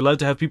with that. You're allowed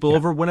to have people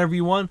over whenever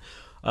you want,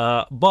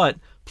 but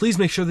please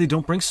make sure they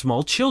don't bring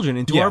small children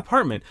into our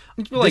apartment.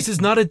 This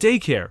is not a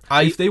daycare.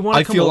 If they want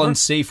to come I feel over,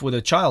 unsafe with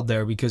a child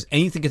there because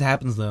anything could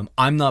happen to them.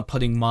 I'm not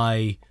going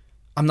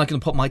to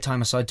put my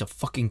time aside to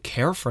fucking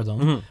care for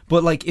them.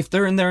 But like, if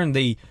they're in there and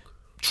they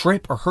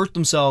trip or hurt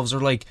themselves or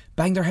like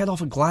bang their head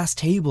off a glass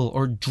table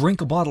or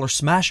drink a bottle or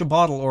smash a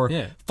bottle or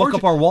fuck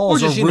up our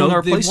walls or just, ruin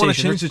our they PlayStation. They want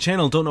to change the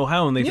channel, don't know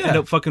how, and they end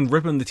up fucking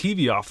ripping the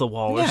TV off the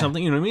wall or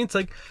something. You know what I mean? It's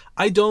like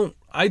I don't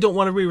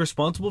want to be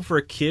responsible for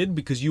a kid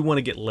because you want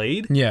to get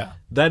laid. Yeah,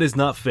 that is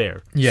not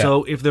fair. Yeah.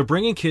 So if they're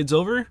bringing kids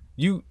over,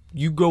 you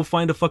go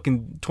find a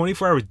fucking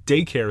 24-hour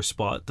daycare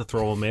spot to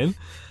throw them in.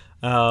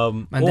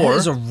 And that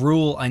is a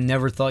rule I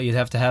never thought you'd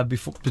have to have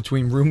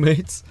between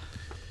roommates.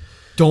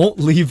 Don't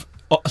leave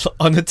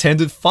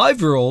unattended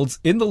 5-year-olds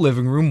in the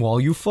living room while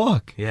you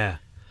fuck. Yeah.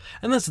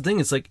 And that's the thing.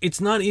 It's like, it's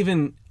not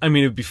even, I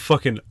mean, it'd be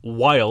fucking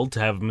wild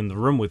to have them in the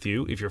room with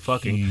you if you're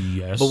fucking.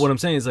 Yes. But what I'm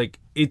saying is, like,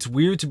 it's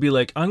weird to be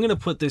like, I'm going to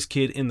put this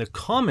kid in the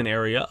common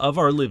area of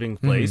our living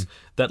place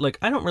that, like,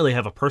 I don't really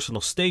have a personal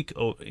stake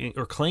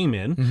or claim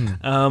in.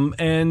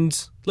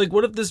 And, like,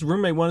 what if this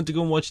roommate wanted to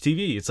go and watch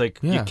TV? It's like,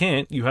 you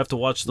can't. You have to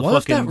watch the what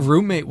fucking if that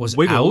roommate was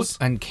Wiggles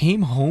out and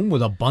came home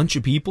with a bunch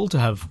of people to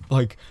have,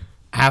 like,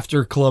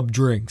 after club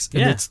drinks?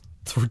 And it's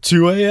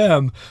 2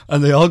 a.m.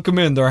 and they all come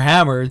in, they're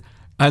hammered.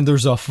 And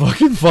there's a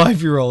fucking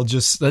 5-year-old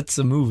that's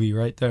a movie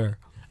right there.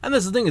 And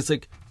that's the thing. It's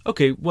like,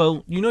 okay,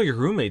 well, you know your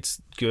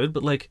roommate's good,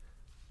 but like,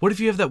 what if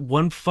you have that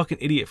one fucking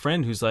idiot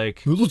friend who's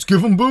like, let's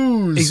give him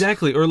booze.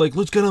 Exactly. Or like,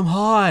 let's get him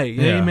high.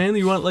 Hey, man,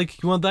 you want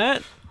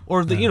that?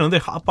 Or, they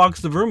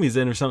hotbox the roomies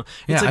in or something.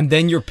 It's like, and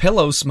then your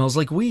pillow smells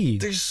like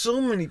weed. There's so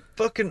many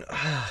fucking...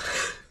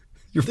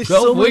 There's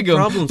so many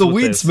problems the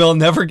weed smell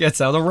never gets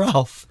out of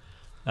Ralph.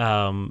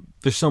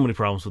 There's so many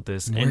problems with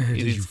this. Where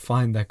did you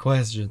find that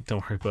question?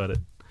 Don't worry about it.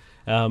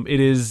 It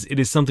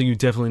is something you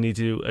definitely need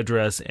to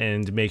address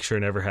and make sure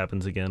it never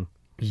happens again.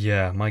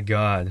 Yeah, my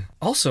God.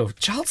 Also,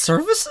 child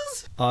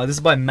services? This is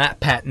by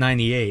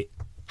MattPat98.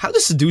 How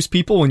to seduce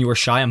people when you are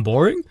shy and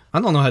boring?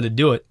 I don't know how to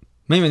do it.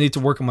 Maybe I need to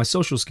work on my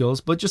social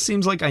skills, but it just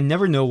seems like I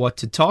never know what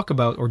to talk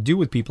about or do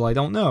with people I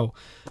don't know.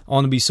 I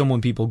want to be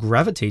someone people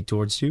gravitate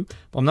towards you,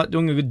 but I'm not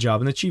doing a good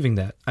job in achieving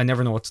that. I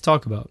never know what to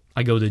talk about.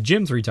 I go to the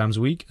gym 3 times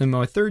a week, and I'm in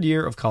my 3rd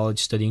year of college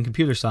studying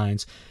computer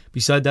science.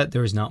 Beside that,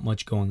 there is not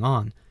much going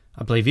on.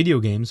 I play video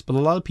games, but a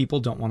lot of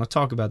people don't want to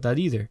talk about that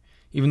either.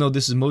 Even though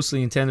this is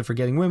mostly intended for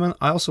getting women,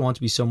 I also want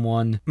to be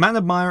someone man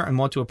admire and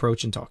want to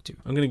approach and talk to.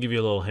 I'm going to give you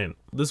a little hint.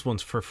 This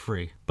one's for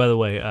free. By the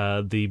way,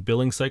 the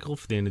billing cycle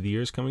for the end of the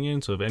year is coming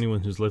in, so if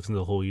anyone who's lived in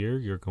the whole year,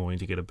 you're going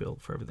to get a bill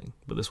for everything.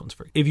 But this one's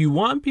free. If you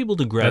want people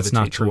to gravitate That's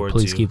not true. towards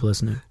Please you, keep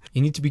listening.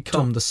 You need to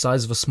become the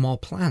size of a small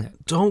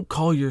planet. Don't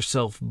call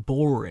yourself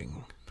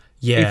boring.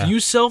 Yeah. If you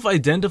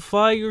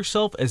self-identify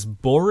yourself as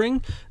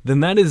boring, then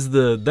that's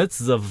the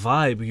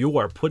vibe you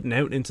are putting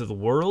out into the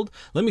world.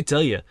 Let me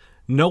tell you,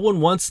 no one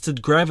wants to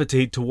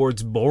gravitate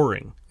towards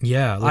boring.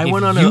 Yeah, like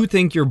if you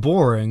think you're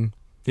boring.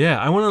 Yeah,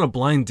 I went on a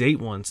blind date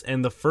once,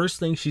 and the first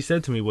thing she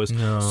said to me was,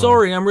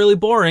 "Sorry, I'm really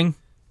boring."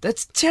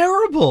 That's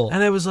terrible.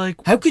 And I was like,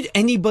 how could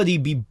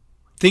anybody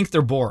think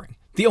they're boring?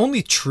 The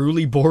only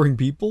truly boring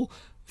people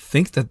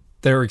think that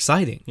they're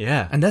exciting.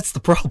 Yeah. And that's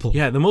the problem.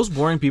 Yeah, the most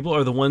boring people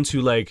are the ones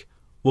who like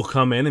will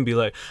come in and be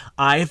like,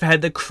 I've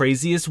had the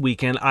craziest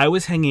weekend. I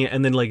was hanging out,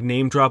 and then like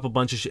name drop a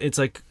bunch of shit. It's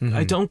like,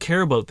 I don't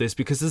care about this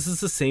because this is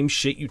the same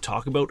shit you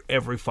talk about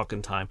every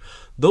fucking time.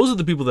 Those are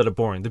the people that are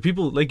boring. The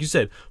people, like you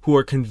said, who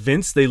are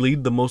convinced they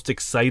lead the most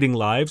exciting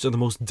lives or the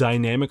most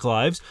dynamic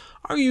lives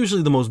are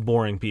usually the most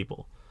boring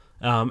people.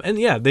 And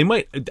yeah, they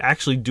might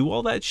actually do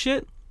all that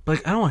shit, but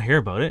like, I don't want to hear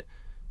about it.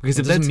 Because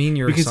it doesn't mean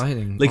you're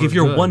exciting. Like if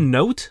you're good. one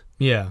note,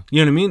 yeah, you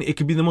know what I mean? It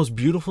could be the most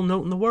beautiful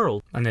note in the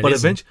world. And it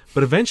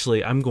but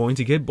eventually I'm going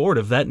to get bored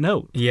of that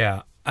note.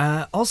 Yeah.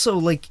 Also,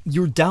 like,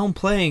 you're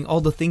downplaying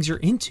all the things you're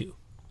into.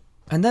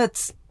 And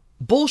that's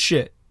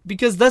bullshit.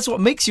 Because that's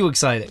what makes you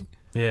exciting.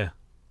 Yeah.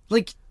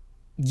 Like,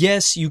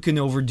 yes, you can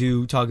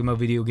overdo talking about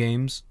video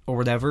games or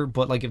whatever,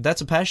 but like if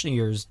that's a passion of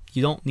yours,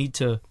 you don't need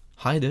to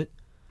hide it.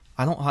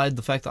 I don't hide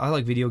the fact that I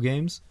like video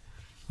games.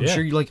 I'm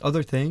sure you like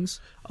other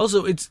things.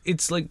 Also,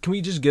 it's like, can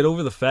we just get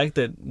over the fact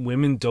that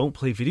women don't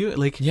play video?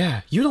 Like,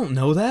 yeah, you don't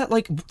know that.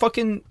 Like,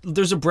 fucking,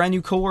 there's a brand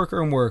new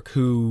coworker in work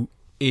who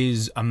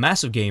is a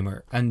massive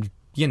gamer, and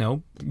you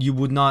know, you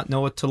would not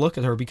know what to look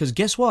at her because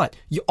guess what?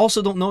 You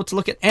also don't know what to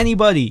look at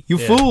anybody. You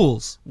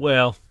fools.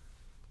 Well,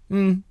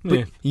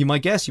 but you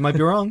might guess. You might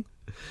be wrong.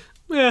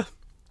 Yeah.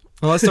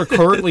 Unless they're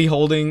currently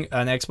holding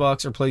an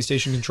Xbox or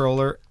PlayStation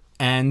controller,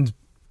 and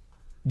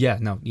yeah,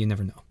 no, you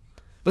never know.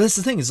 But that's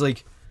the thing. Is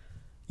like,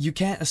 you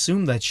can't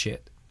assume that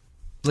shit.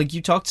 Like,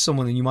 you talk to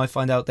someone and you might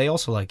find out they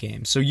also like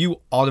games. So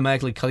you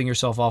automatically cutting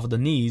yourself off at the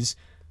knees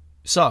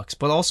sucks.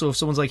 But also, if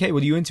someone's like, "Hey,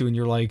 what are you into?" and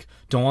you're like,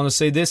 "Don't want to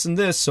say this and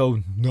this, so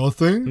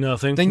nothing."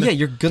 Nothing. Then yeah,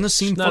 you're gonna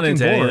seem Not fucking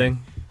into boring.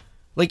 anything.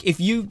 Like if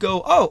you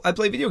go, "Oh, I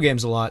play video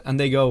games a lot," and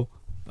they go,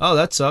 "Oh,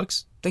 that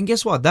sucks," then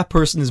guess what? That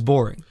person is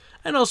boring.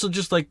 And also,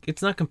 just like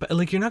it's not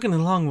like you're not going to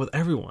get along with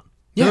everyone.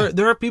 Yeah.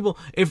 There are people.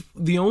 If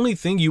the only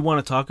thing you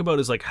want to talk about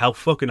is like how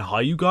fucking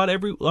high you got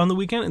on the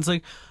weekend, it's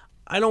like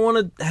I don't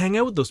want to hang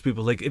out with those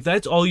people. Like if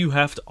that's all you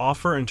have to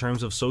offer in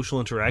terms of social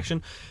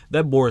interaction,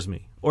 that bores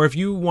me. Or if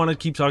you want to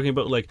keep talking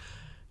about like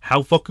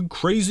how fucking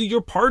crazy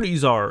your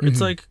parties are,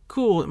 it's like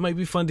cool. It might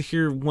be fun to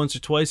hear once or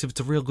twice if it's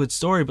a real good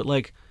story, but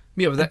like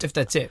Yeah, but if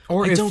that's it,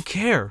 or I if, don't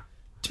care.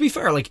 to be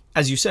fair, like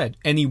as you said,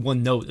 any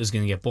one note is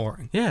gonna get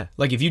boring. Yeah.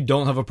 Like if you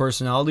don't have a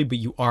personality, but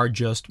you are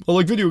just, I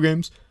like video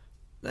games,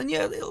 then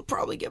yeah, it'll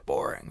probably get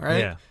boring, right?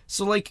 Yeah.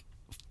 So like,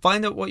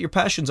 find out what your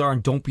passions are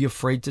and don't be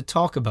afraid to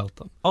talk about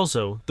them.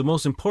 Also, the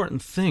most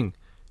important thing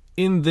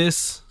in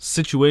this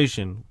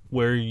situation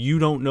where you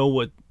don't know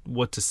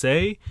what to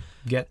say,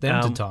 Get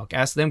them to talk.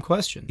 Ask them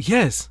questions.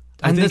 yes,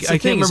 And that's the I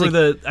can't thing, is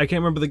remember I can't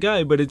remember the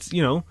guy, but it's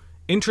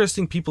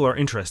interesting people are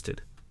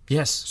interested.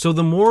 Yes. So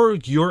the more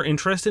you're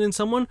interested in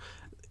someone,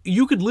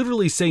 you could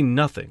literally say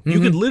nothing. You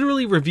could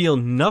literally reveal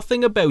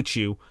nothing about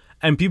you,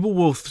 and people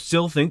will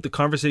still think the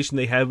conversation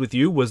they had with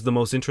you was the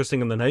most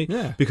interesting in the night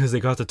because they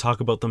got to talk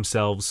about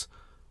themselves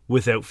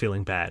without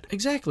feeling bad.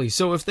 Exactly.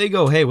 So if they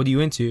go, "Hey, what are you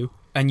into?"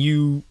 and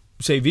you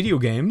say video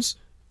games,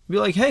 be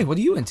like, "Hey, what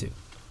are you into?"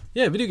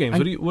 Yeah, video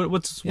games.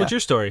 What's your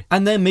story?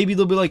 And then maybe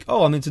they'll be like,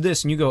 "Oh, I'm into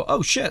this," and you go,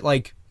 "Oh shit,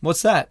 like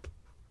what's that?"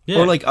 Yeah.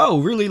 Or like, "Oh,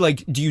 really?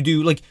 Like, do you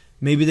do like?"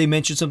 Maybe they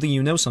mention something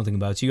you know something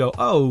about. So you go,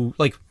 "Oh,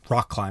 like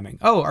rock climbing.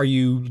 Oh, do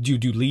you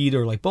do lead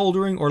or like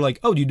bouldering, or like,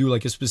 oh, do you do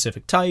like a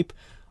specific type?"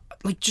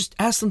 Like, just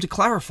ask them to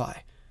clarify.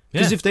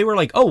 Because Yeah. if they were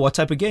like, "Oh, what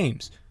type of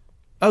games?"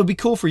 That would be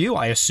cool for you,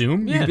 I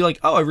assume. Yeah. You'd be like,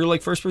 "Oh, I really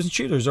like first-person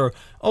shooters," or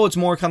 "Oh, it's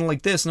more kind of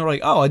like this," and they're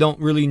like, "Oh, I don't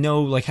really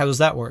know, like, how does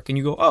that work?" And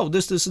you go, "Oh,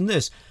 this, and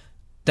this."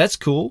 That's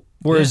cool.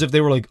 Whereas Yeah. if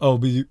they were like, "Oh,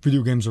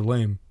 video games are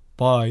lame.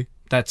 Bye."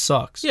 That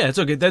sucks. Yeah, it's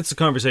okay. That's the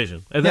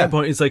conversation. At Yeah. that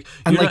point, it's like,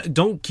 And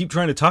don't keep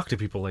trying to talk to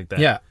people like that.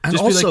 Yeah, and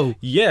just also- be like,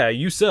 yeah,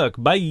 you suck.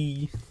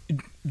 Bye.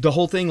 The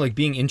whole thing, like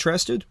being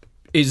interested,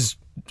 is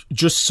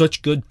just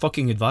such good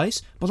fucking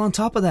advice. But on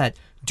top of that,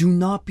 do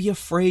not be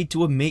afraid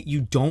to admit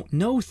you don't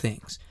know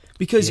things.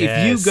 Because if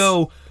you Yes.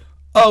 go,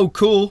 "Oh,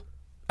 cool,"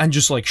 and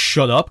just like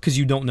shut up because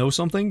you don't know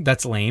something,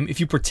 that's lame. If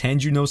you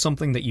pretend you know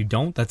something that you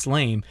don't, that's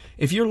lame.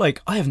 If you're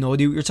like, "I have no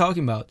idea what you're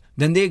talking about,"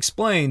 then they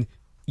explain,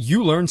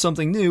 you learn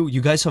something new, you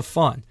guys have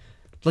fun.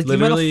 Like the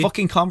amount Literally- of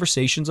fucking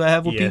conversations I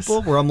have with Yes.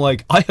 people where I'm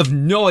like, I have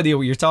no idea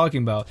what you're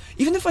talking about.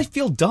 Even if I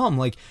feel dumb,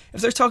 like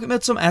if they're talking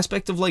about some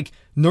aspect of like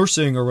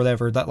nursing or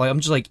whatever, that like I'm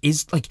just like,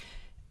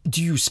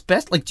 do you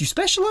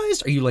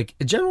specialize? Are you like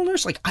a general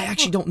nurse? Like I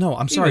actually don't know.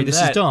 I'm sorry, even this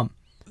that- is dumb.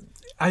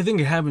 I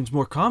think it happens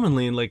more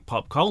commonly in like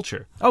pop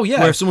culture. Oh yeah,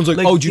 Where, if someone's like,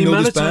 "Oh, do you the know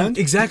amount this of time- band?"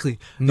 Exactly.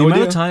 No the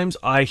amount of idea. times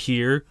I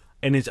hear,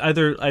 and it's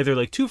either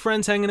like two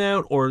friends hanging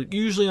out, or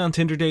usually on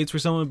Tinder dates where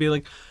someone would be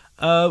like,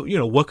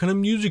 what kind of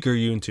music are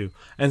you into?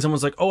 And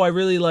someone's like, "Oh, I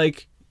really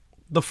like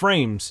the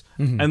Frames,"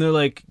 Mm-hmm. and they're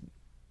like,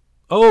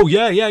 "Oh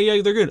yeah,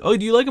 they're good. Oh,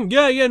 do you like them?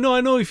 Yeah, no,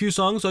 I know a few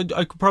songs.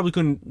 I probably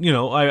couldn't,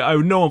 I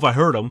would know if I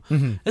heard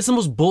them." That's the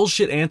most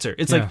bullshit answer.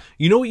 It's Mm-hmm. Yeah. like,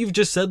 you know what you've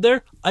just said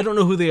there? I don't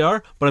know who they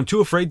are, but I'm too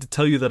afraid to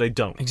tell you that I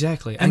don't.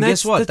 Exactly. And And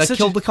guess what? that's That such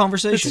killed a- the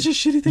conversation. that's such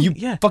a shitty thing. You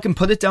Yeah. fucking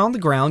put it down on the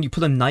ground, you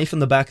put a knife in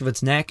the back of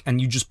its neck,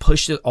 and you just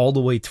pushed it all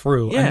the way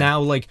through. Yeah. And now,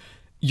 like,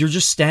 you're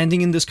just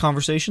standing in this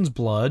conversation's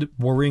blood,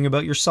 worrying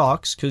about your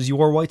socks, because you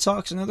wore white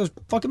socks, and now there's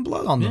fucking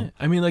blood on them.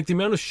 I mean, like the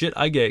amount of shit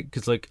I get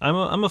because, like,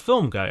 I'm a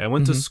film guy. I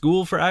went to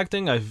school for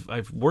acting.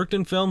 I've worked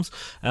in films.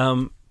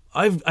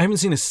 I haven't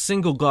seen a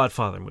single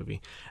Godfather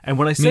movie, and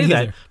when I say that,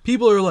 neither.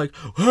 people are like,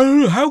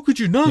 "How could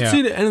you not Yeah. see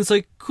it?" And it's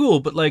like, cool,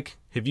 but like,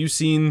 have you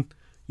seen?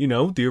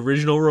 The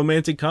original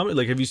romantic comedy?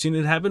 Like, have you seen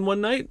It Happen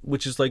One Night?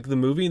 Which is like the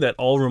movie that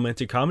all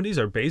romantic comedies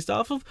are based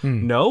off of?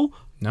 No.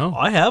 No.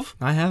 I have.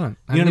 I haven't.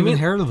 I You know haven't what I even mean?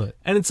 heard of it.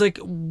 And it's like,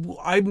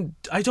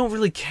 I don't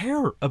really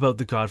care about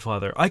The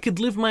Godfather. I could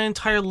live my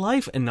entire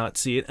life and not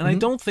see it, and I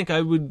don't think I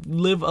would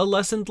live a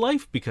lessened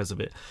life because of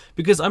it.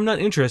 Because I'm not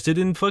interested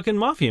in fucking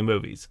mafia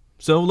movies.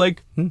 So,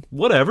 like,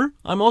 whatever.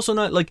 I'm also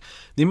not, like,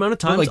 the amount of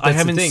times like, I that's the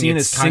haven't thing, seen a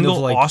it's kind of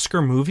single like-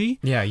 Oscar movie.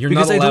 Yeah, you're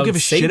because not allowed I don't give a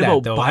to say shit that,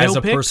 about though, biopics. as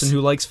a person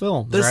who likes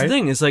films, That's right? the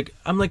thing. It's like,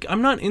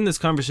 I'm not in this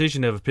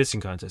conversation to have a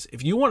pissing contest.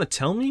 If you want to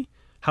tell me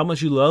how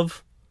much you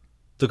love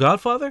The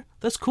Godfather,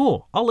 that's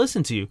cool. I'll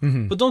listen to you.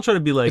 But don't try to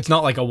be like, It's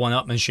not like a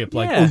one-upmanship,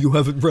 like, Yeah. "Oh, you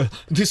haven't read,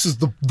 this is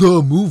the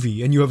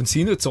movie, and you haven't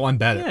seen it, so I'm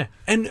better." yeah.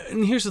 And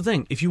here's the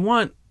thing: if you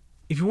want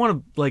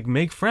to like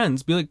make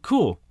friends, be like,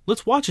 cool,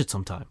 let's watch it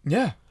sometime.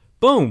 Yeah.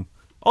 Boom.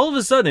 All of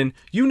a sudden,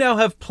 you now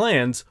have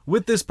plans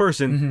with this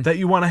person that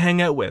you want to hang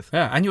out with.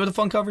 Yeah, and you had a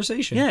fun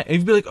conversation. Yeah, and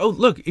you'd be like, oh,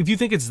 look, if you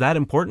think it's that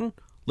important,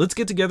 let's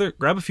get together,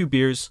 grab a few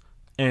beers,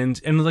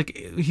 and like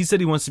he said,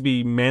 he wants to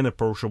be man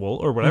approachable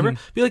or whatever.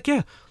 Be like,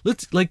 yeah,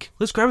 let's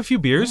grab a few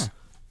beers,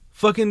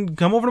 fucking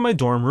come over to my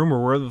dorm room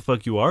or wherever the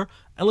fuck you are,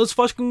 and let's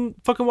fucking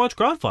watch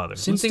Godfather.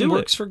 Same Let's thing do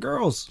works it. for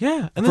girls.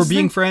 Yeah, and For this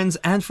being thing- friends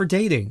and for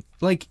dating.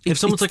 Like, if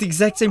someone's it's like the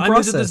exact same I'm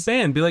process. into this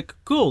band, be like,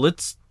 cool,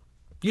 let's,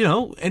 you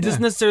know, it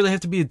doesn't necessarily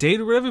have to be a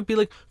date or whatever. Be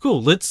like,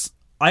 cool,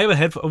 I have a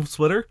headphone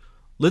splitter.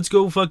 Let's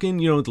go fucking,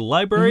 you know, the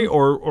library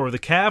or the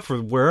caf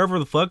or wherever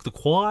the fuck, the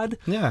quad.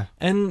 Yeah.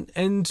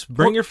 And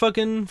bring your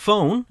fucking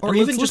phone. Or and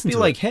even let's just listen be to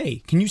like, it.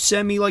 hey, can you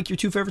send me like your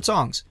 2 favorite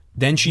songs?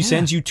 Then she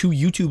sends you 2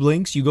 YouTube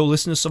links. You go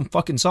listen to some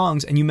fucking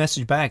songs and you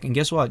message back. And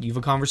guess what? You have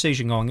a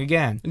conversation going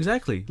again.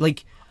 Exactly.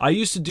 Like, I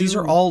used to do. these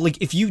are all, like,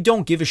 if you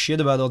don't give a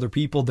shit about other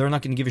people, they're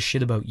not going to give a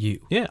shit about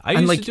you. Yeah, I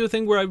And, used like, to do a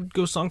thing where I would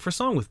go song for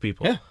song with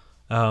people. Yeah.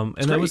 And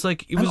that great. was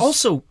like, it and was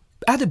also,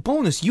 added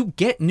bonus, you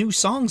get new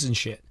songs and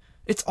shit.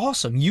 It's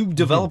awesome. You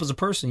develop as a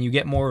person. You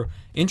get more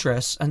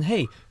interests. And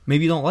hey,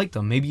 maybe you don't like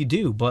them. Maybe you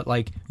do. But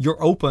like,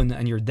 you're open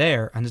and you're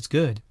there and it's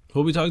good.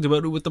 well, we talked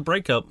about it with the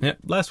breakup Yep.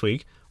 last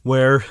week,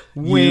 where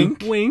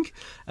Wink. wink,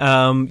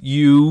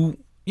 you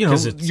know,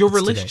 'Cause your it's today.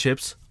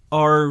 relationships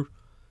are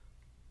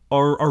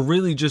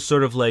really just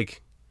sort of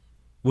like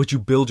what you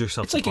build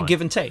yourself. It's like upon. a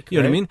give and take. You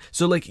know what I right? mean?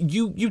 So like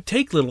you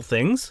take little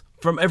things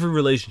from every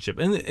relationship,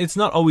 and it's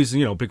not always,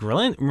 you know, big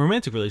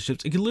romantic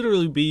relationships. It can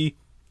literally be,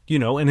 you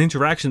know, an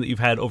interaction that you've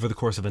had over the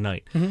course of a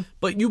night.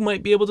 But you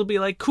might be able to be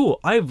like, cool,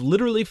 I've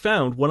literally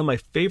found one of my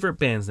favorite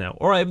bands now,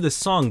 or I have this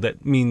song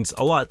that means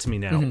a lot to me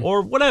now,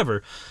 or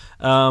whatever.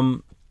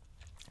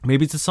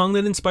 Maybe it's a song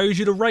that inspires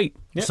you to write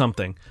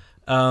something.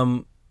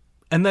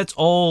 And that's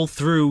all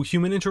through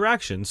human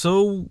interaction.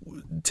 So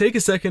take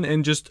a second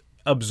and just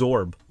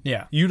absorb.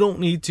 Yeah. You don't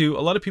need to.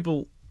 A lot of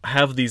people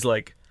have these,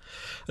 like,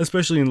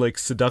 especially in like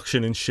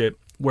seduction and shit,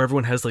 where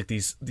everyone has like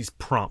these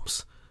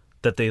prompts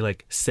that they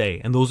like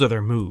say, and those are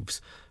their moves.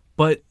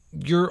 But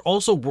you're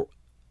also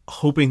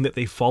hoping that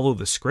they follow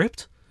the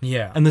script.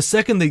 Yeah. And the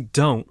second they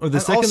don't, or the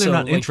And second they're also,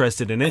 not like,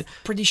 interested in it,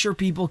 Pretty sure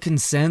people can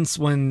sense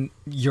when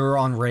you're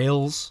on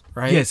rails,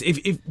 right? yes,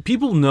 if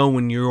people know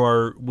when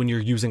you're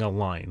using a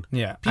line,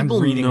 Yeah. people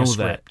I'm reading know a that.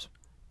 script.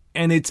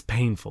 And it's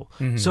painful.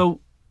 So,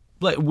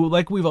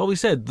 like we've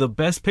always said, the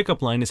best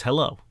pickup line is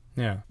hello.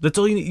 Yeah. That's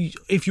all you need.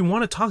 If you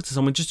want to talk to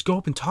someone, just go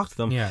up and talk to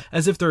them, Yeah.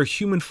 as if they're a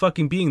human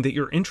fucking being that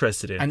you're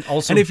interested in. And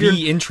also if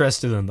be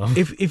interested in them.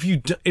 if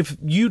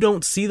you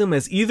don't see them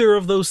as either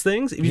of those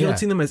things, if you Yeah. don't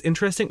see them as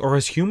interesting or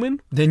as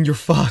human, Then you're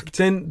fucked.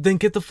 then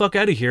get the fuck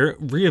out of here,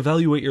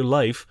 reevaluate your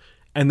life,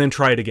 and then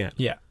try it again.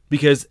 Yeah.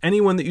 Because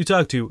anyone that you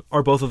talk to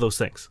are both of those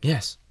things.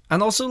 Yes.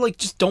 And also, like,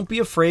 just don't be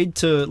afraid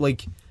to,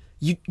 like,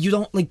 you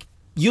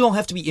don't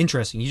have to be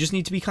interesting. You just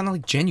need to be kind of,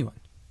 like, genuine.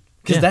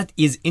 Because Yeah. that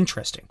is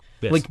interesting.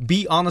 Yes. Like,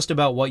 be honest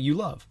about what you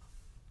love.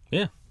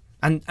 Yeah.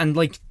 And,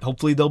 like,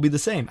 hopefully they'll be the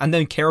same. And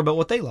then care about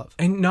what they love.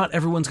 And not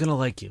everyone's gonna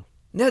like you.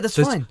 Yeah, that's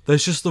That's, fine.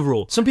 that's just the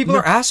rule. Some people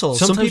are assholes.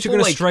 Some Sometimes people, you're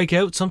gonna like- strike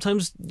out.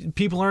 Sometimes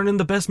people aren't in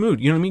the best mood.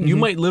 You know what I mean? You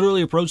might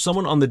literally approach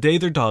someone on the day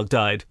their dog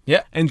died.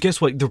 Yeah. And guess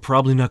what? They're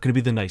probably not going to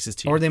be the nicest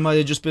to you. Or they might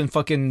have just been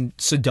fucking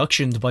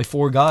seductioned by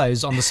 4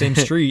 guys on the same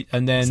street,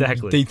 and then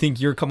Exactly. they think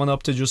you're coming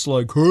up to just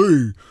like, hey,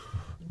 you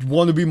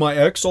want to be my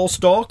ex all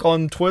stalk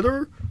on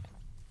Twitter?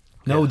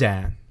 No,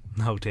 Dan.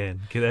 No,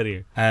 Dan, get out of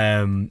here.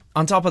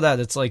 On top of that,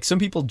 it's like some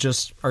people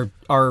just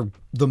are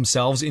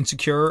themselves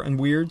insecure and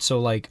weird. So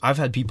like I've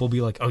had people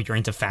be like, "Oh, you're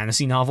into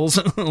fantasy novels,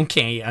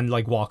 okay," and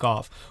like walk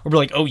off, or be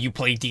like, "Oh, you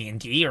play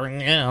D&D," or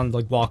yeah, and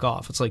like walk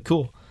off. It's like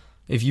cool.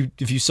 If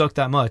you suck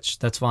that much,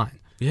 that's fine.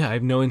 Yeah, I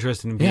have no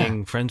interest in Yeah.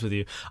 being friends with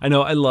you. I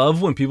know. I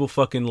love when people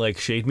fucking like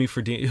shade me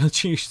for you're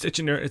such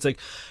a nerd. It's like,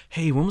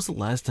 hey, when was the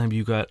last time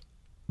you got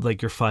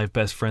like your 5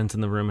 best friends in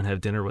the room and have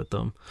dinner with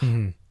them?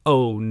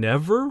 Oh,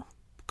 never.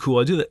 Cool.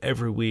 I do that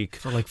every week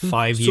For like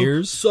 5 So,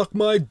 years. Suck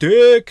my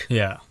dick.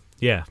 Yeah,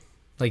 Yeah.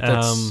 like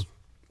that's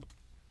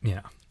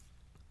yeah.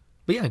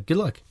 But yeah, good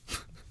luck.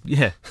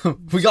 Yeah.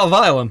 We got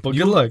violent, but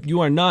good luck.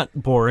 You are not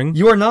boring.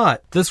 You are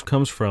not. This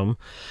comes from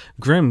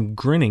Grim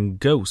Grinning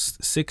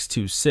Ghost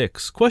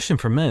 626. Question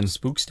for men: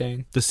 Spook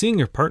stain. does seeing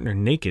your partner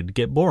naked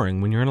get boring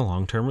when you're in a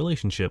long-term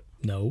relationship?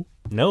 No.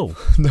 No.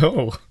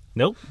 No.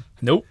 Nope.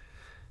 Nope.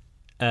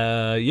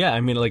 Yeah.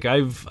 I mean, like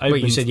I've Wait,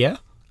 been, you said yeah?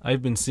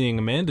 I've been seeing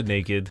Amanda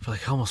naked for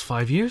like almost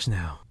 5 years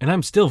now, and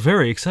I'm still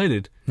very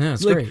excited. Yeah,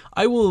 it's like, great.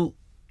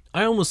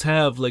 I almost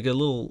have like a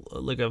little,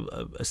 like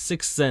a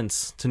sixth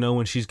sense to know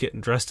when she's getting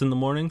dressed in the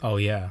morning. Oh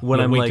yeah. When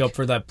You'll I'm wake like- up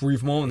for that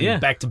brief moment and Yeah. then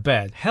back to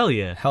bed. Hell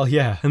yeah. Hell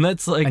yeah. And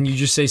that's like, And you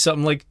just say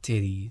something like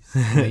titties.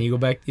 And then you go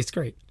back. It's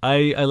great.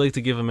 I like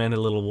to give Amanda a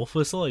little wolf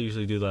whistle. I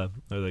usually do that.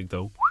 I like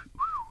the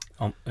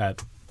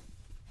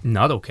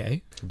Not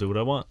okay. do what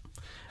I want.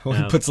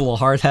 When he puts a little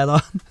hard hat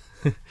on.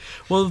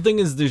 Well, the thing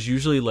is, there's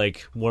usually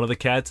like one of the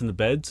cats in the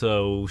bed,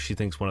 so she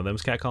thinks one of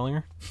them's catcalling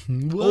her.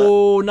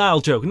 Oh, Nile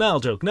joke.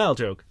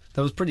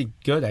 That was pretty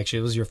good, actually.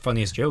 It was your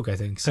funniest joke, I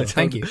think. So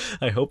thank you.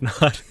 I hope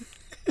not.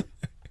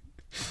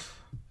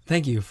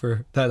 Thank you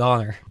for that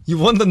honor. You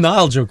won the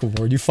Nile Joke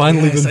Award. You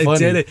finally Yes, been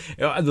funny. I did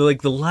it.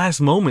 Like the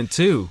last moment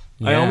too.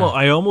 Yeah.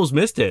 I almost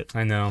missed it.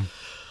 I know.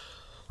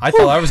 I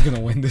thought I was going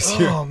to win this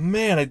year. Oh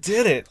man, I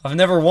did it. I've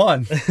never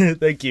won.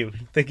 Thank you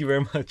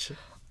very much.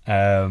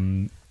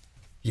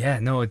 Yeah,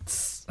 no,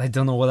 I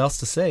don't know what else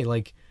to say.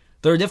 Like,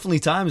 there are definitely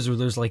times where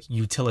there's like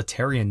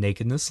utilitarian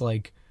nakedness,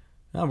 like,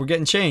 oh, we're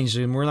getting changed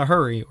and we're in a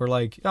hurry, or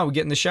like, oh, we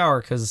get in the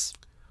shower because,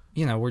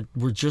 you know,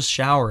 we're just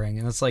showering,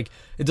 and it's like,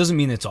 it doesn't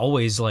mean it's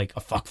always like a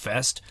fuck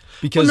fest,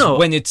 because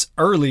when it's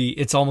early,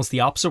 it's almost the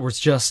opposite, where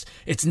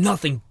it's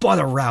nothing but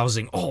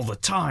arousing all the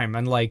time,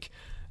 and like,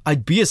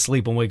 I'd be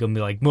asleep and wake up and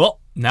be like, well,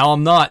 now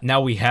I'm not.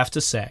 Now we have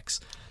to sex.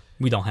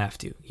 We don't have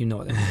to. You know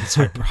what I mean? It's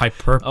wow.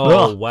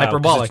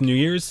 hyperbolic. It's New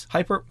Year's?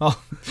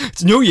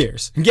 It's New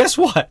Year's. And guess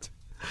what?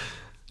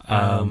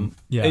 Yeah.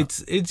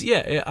 It's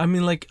yeah. I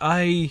mean, like,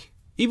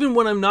 even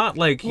when I'm not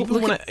like,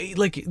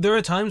 there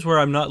are times where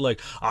I'm not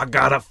like, I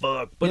gotta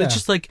fuck, but it's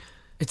just like,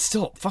 it's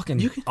still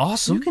fucking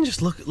awesome. You can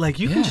just look like,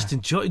 you can just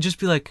enjoy, just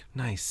be like,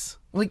 nice.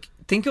 Like,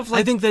 think of like,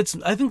 I think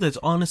that's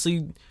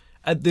honestly,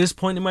 at this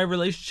point in my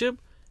relationship,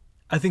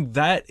 I think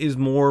that is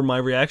more my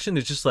reaction.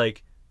 It's just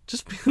like,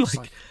 just be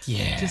like,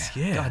 yeah,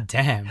 god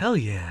damn, hell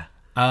yeah.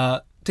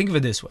 Think of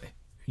it this way: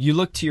 you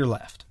look to your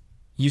left,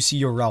 you see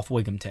your Ralph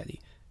Wiggum teddy.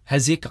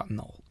 Has it gotten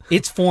old?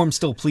 Its form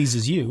still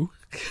pleases you.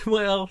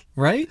 Well,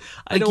 right?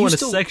 I don't want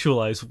to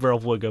sexualize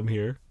Ralph Wiggum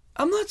here.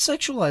 I'm not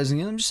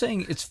sexualizing it. I'm just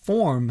saying its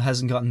form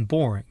hasn't gotten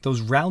boring. Those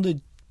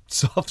rounded,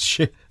 soft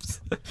shapes.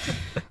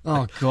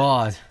 Oh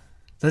god.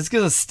 That's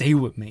gonna stay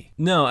with me.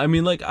 No, I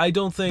mean, like, I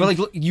don't think. But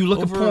like, you look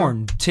at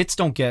porn, tits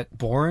don't get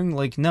boring.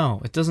 Like, no,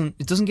 it doesn't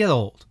get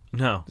old.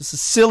 No, it's a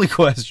silly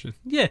question.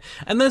 Yeah,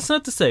 and that's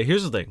not to say.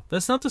 Here's the thing.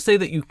 That's not to say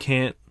that you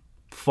can't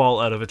fall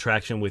out of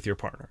attraction with your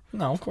partner.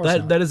 No, of course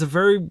not. That is a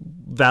very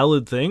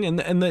valid thing, and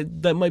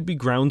that might be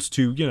grounds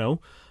to, you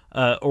know,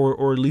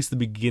 or at least the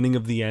beginning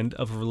of the end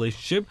of a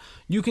relationship.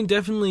 You can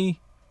definitely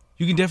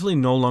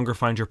no longer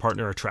find your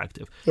partner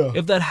attractive. Yeah.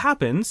 If that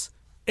happens.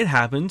 It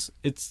happens.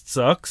 It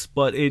sucks,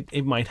 but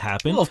it might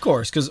happen. Well, of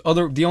course, because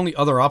the only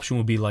other option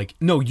would be like,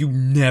 no, you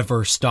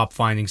never stop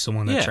finding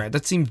someone that's attractive.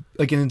 That seemed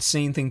like an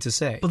insane thing to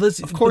say. But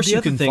of course,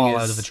 you can fall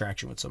out of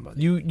attraction with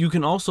somebody. You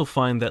can also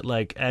find that,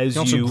 like, as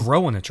you also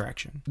grow an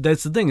attraction.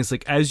 That's the thing. It's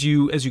like as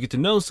you get to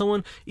know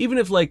someone, even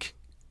if like,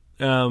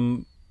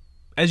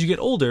 as you get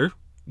older,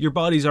 your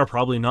bodies are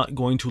probably not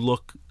going to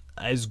look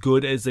as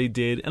good as they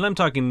did, and I'm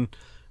talking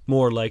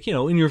more like, you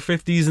know, in your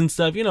 50s and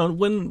stuff, you know,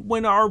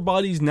 when our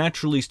bodies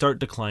naturally start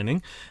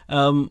declining.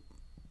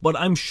 But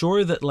I'm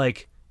sure that,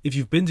 like, if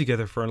you've been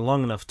together for a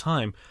long enough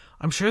time,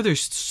 I'm sure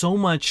there's so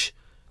much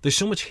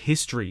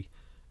history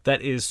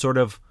that is sort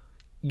of,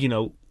 you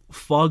know,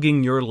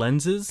 fogging your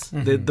lenses.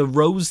 Mm-hmm. The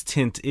rose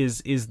tint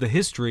is the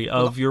history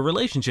of your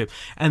relationship.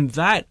 And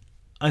that,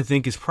 I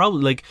think, is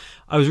probably, like,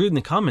 I was reading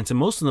the comments and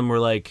most of them were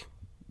like,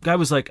 guy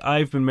was like,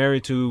 I've been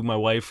married to my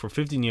wife for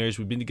 15 years.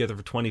 We've been together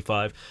for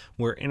 25.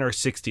 We're in our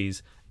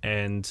 60s.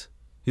 And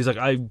he's like,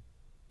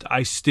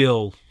 I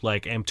still,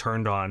 like, am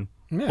turned on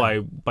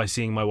by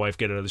seeing my wife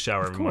get out of the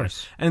shower every morning.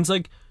 And it's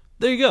like,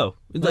 there you go.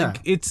 Like,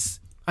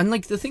 it's... And,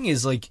 like, the thing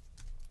is, like,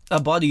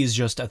 a body is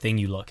just a thing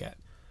you look at.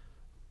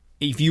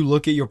 If you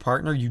look at your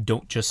partner, you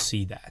don't just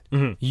see that.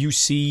 Mm-hmm. You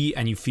see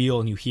and you feel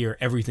and you hear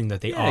everything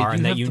that they are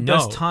and that you know.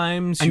 Best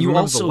times, and you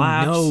also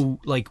know,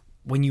 like,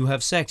 when you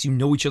have sex, you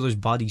know each other's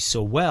bodies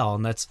so well,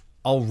 and that's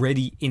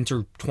already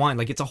intertwined.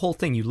 Like, it's a whole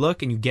thing. You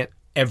look and you get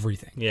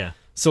everything. Yeah.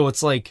 So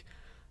it's like,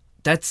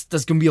 that's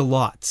gonna be a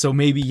lot. So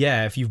maybe,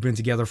 if you've been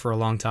together for a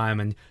long time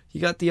and you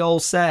got the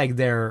old sag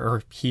there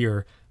or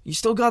here, you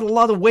still got a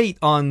lot of weight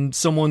on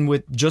someone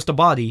with just a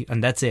body,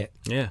 and that's it.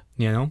 Yeah.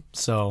 You know?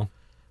 So,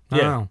 I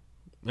don't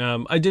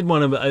know. I did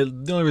want to...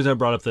 the only reason I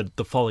brought up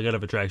the falling out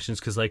of attractions,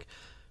 because, like,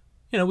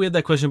 you know, we had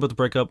that question about the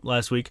breakup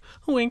last week.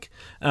 A wink.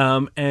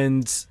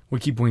 And we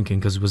keep winking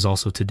because it was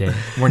also today.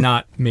 We're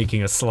not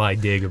making a sly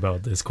dig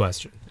about this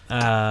question.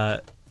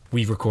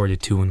 We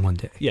recorded 2 in one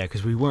day. Yeah,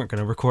 because we weren't going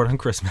to record on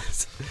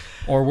Christmas.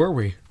 Or were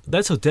we?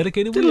 That's how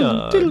dedicated we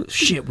are.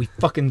 Shit, we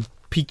fucking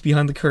peeked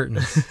behind the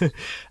curtain.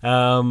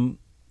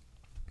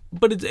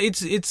 But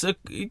it's a,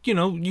 you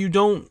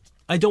know,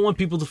 I don't want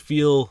people to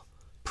feel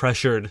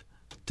pressured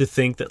to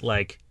think that,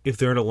 like, if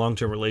they're in a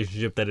long-term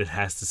relationship that it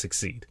has to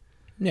succeed.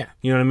 Yeah.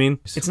 You know what I mean?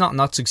 It's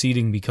not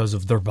succeeding because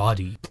of their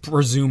body,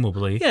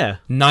 presumably. Yeah.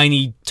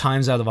 90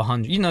 times out of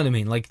 100. You know what I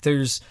mean? Like,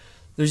 there's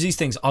these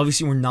things.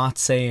 Obviously, we're not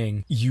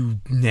saying you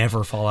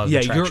never fall out of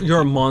attraction. Yeah, you're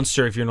a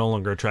monster if you're no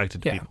longer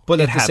attracted to people. But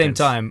at the same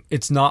time,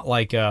 it's not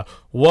like,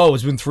 whoa,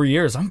 it's been 3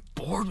 years. I'm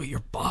bored with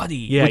your body.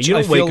 Yeah, you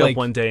don't wake up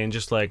one day and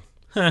just like,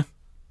 huh.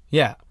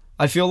 Yeah.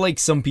 I feel like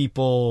some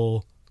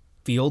people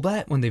feel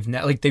that when they've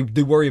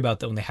they worry about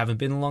that when they haven't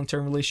been in a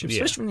long-term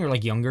relationship, especially when you're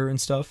like younger and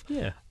stuff.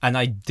 Yeah. And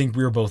I think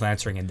we were both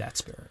answering in that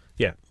spirit.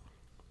 Yeah.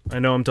 I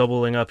know I'm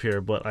doubling up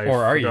here, but I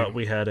forgot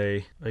we had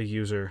a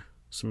user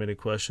submitted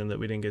question that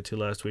we didn't get to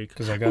last week.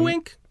 Because I got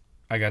wink.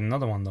 I got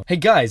another one though. Hey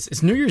guys,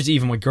 it's New Year's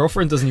Eve and my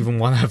girlfriend doesn't even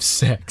want to have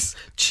sex.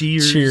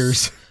 Cheers.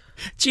 Cheers.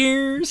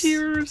 Cheers.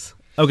 Cheers.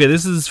 Okay,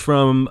 this is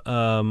from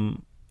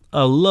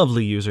a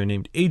lovely user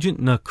named Agent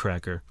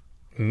Nutcracker.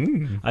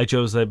 I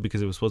chose that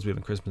because it was supposed to be on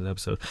the Christmas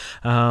episode.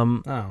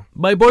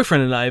 My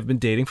boyfriend and I have been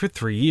dating for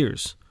 3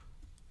 years.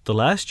 The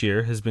last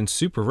year has been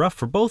super rough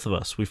for both of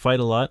us. We fight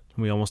a lot,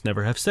 and we almost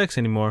never have sex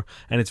anymore,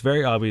 and it's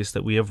very obvious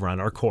that we have run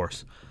our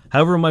course.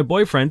 However, my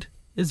boyfriend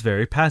is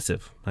very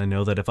passive. I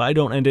know that if I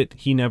don't end it,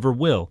 he never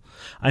will.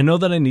 I know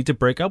that I need to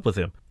break up with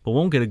him, but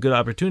won't get a good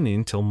opportunity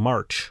until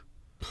March.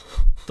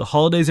 The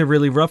holidays are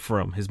really rough for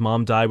him. His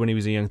mom died when he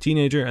was a young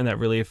teenager, and that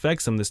really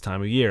affects him this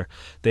time of year.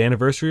 The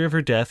anniversary of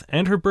her death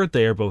and her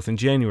birthday are both in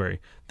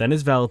January. Then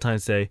is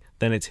Valentine's Day,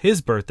 then it's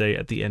his birthday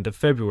at the end of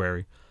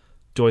February.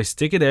 Do I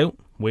stick it out,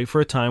 wait for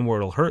a time where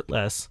it'll hurt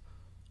less,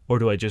 or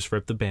do I just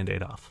rip the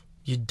Band-Aid off?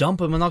 You dump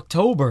him in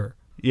October.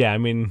 Yeah, I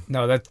mean...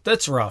 No,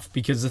 that's rough,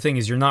 because the thing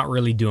is, you're not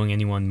really doing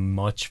anyone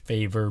much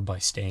favor by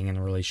staying in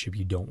a relationship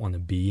you don't want to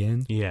be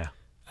in. Yeah.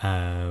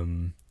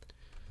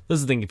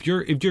 That's the thing. If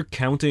you're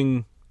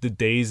counting the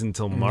days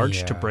until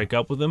March to break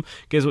up with them,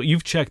 guess what?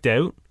 You've checked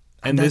out.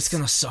 And that's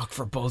going to suck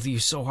for both of you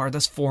so hard.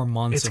 That's 4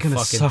 months of fucking pain.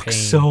 It's going to suck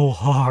so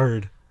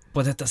hard.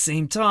 But at the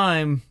same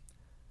time,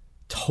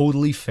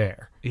 totally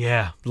fair.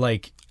 Yeah.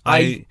 Like...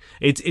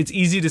 It's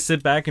easy to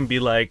sit back and be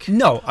like,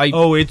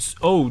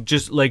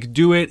 just like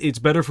do it. It's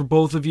better for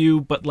both of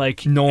you. But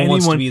like, no one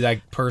wants to be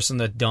that person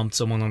that dumped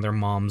someone on their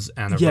mom's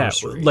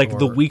anniversary. Yeah, like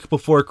the week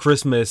before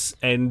Christmas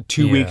and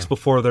 2 weeks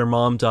before their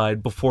mom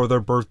died, before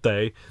their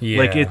birthday. Yeah.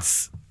 Like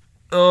it's,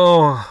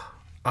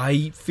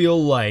 I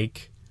feel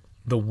like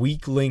the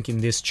weak link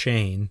in this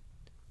chain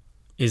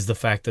is the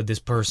fact that this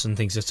person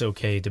thinks it's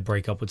okay to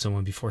break up with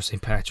someone before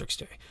St. Patrick's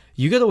Day.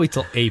 You gotta wait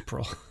till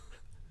April.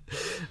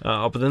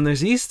 But then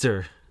there's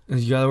Easter.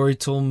 You gotta wait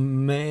till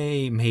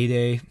May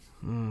Day.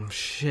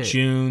 Shit.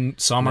 June,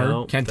 summer.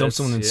 No, can't dump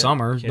someone in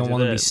summer. Don't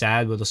want to be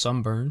sad with a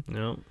sunburn.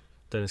 No.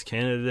 Then it's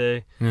Canada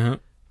Day. Uh-huh.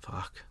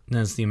 Fuck.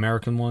 Then it's the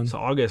American one. It's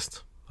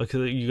August. Like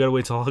you gotta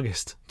wait till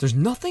August. There's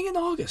nothing in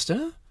August,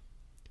 huh?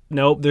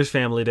 Nope. There's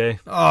Family Day.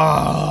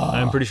 Oh.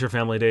 I'm pretty sure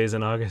Family Day is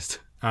in August.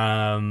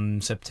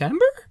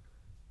 September.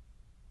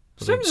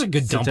 September's a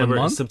good dumping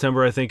month.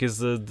 September, I think, is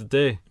the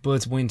day. But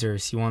it's winter,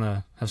 so you want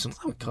to have some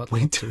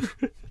winter.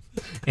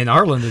 In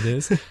Ireland, it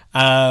is.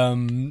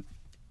 I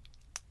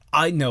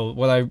know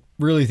what I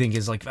really think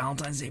is like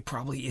Valentine's Day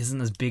probably isn't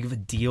as big of a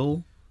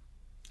deal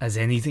as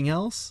anything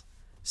else.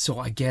 So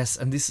I guess,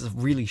 and this is a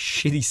really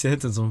shitty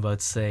sentence I'm about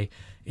to say,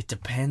 it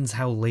depends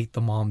how late the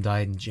mom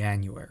died in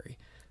January,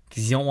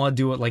 because you don't want to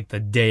do it like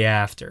the day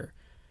after.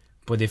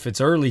 But if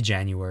it's early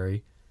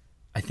January,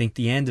 I think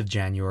the end of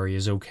January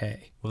is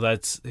okay. Well,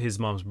 that's his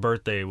mom's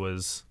birthday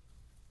was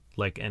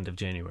like end of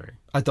January.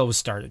 I thought it was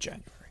start of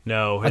January.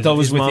 No. I thought it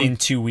was within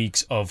 2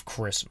 weeks of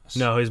Christmas.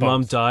 No, his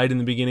mom died in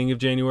the beginning of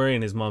January,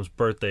 and his mom's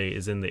birthday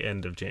is in the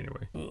end of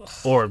January. Ugh.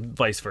 Or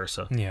vice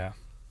versa. Yeah.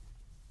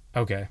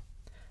 Okay.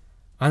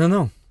 I don't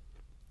know.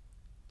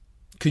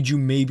 Could you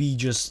maybe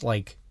just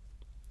like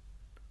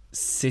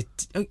sit...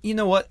 You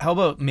know what? How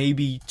about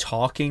maybe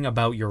talking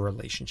about your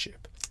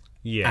relationship?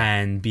 Yeah.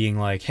 And being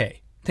like, hey,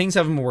 things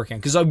haven't been working.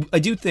 Because I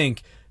do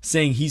think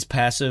saying he's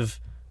passive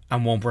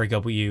and won't break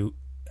up with you,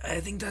 I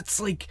think that's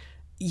like,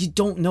 you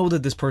don't know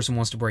that this person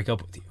wants to break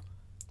up with you.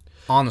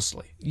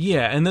 Honestly.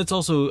 Yeah, and that's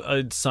also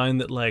a sign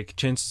that like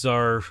chances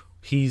are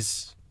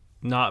he's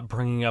not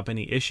bringing up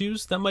any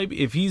issues that might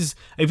be. If he's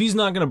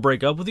not going to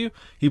break up with you,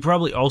 he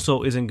probably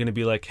also isn't going to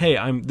be like, hey,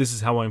 this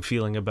is how I'm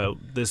feeling about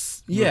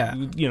this. Yeah.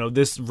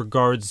 This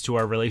regards to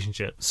our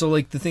relationship. So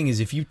like the thing is,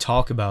 if you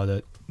talk about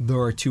it, there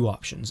are two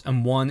options.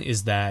 And one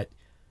is that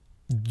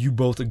you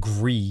both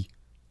agree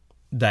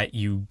that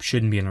you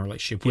shouldn't be in a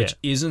relationship, which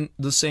isn't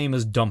the same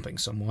as dumping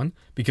someone,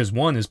 because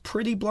one is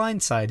pretty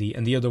blindsidey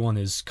and the other one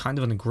is kind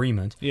of an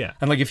agreement. Yeah.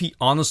 And like if he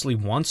honestly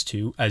wants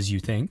to, as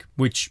you think,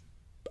 which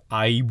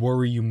I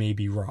worry you may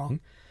be wrong,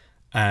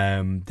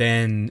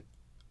 then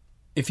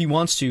if he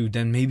wants to,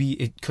 then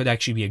maybe it could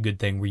actually be a good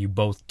thing where you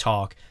both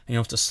talk and you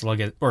don't have to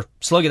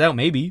slug it out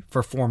maybe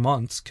for 4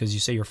 months because you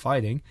say you're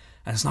fighting,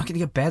 and it's not going to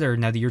get better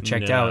now that you're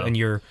checked out and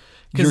you're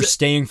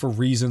staying for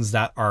reasons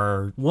that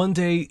are... One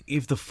day,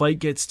 if the fight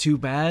gets too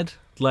bad,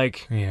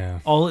 like,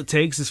 all it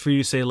takes is for you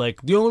to say,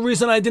 like, the only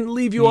reason I didn't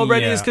leave you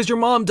already is because your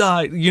mom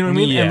died. You know what I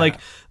mean? Yeah. And, like,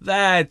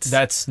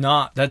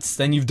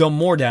 then you've done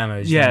more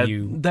damage. Yeah,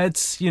 than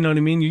that's, you know what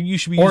I mean? You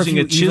should be using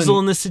a chisel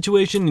in this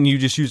situation, and you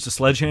just used a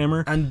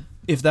sledgehammer. And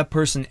if that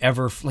person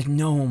ever, like,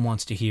 no one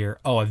wants to hear,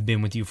 oh, I've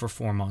been with you for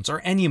 4 months, or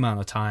any amount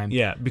of time.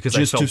 Yeah, because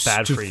I felt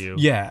bad for you.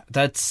 Yeah,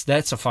 that's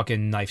a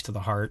fucking knife to the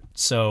heart.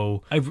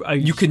 So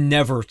you can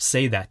never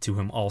say that to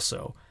him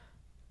also.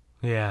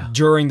 Yeah.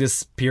 During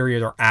this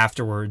period or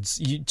afterwards,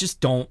 you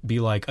just don't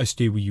be like, I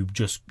stay with you,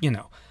 just,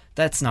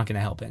 that's not going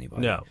to help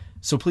anybody. No.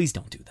 So please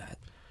don't do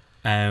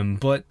that.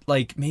 But,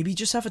 like, maybe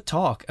just have a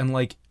talk, and,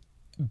 like,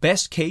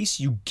 best case,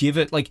 you give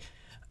it, like,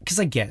 because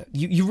I get it.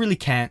 You really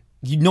can't.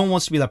 No one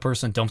wants to be that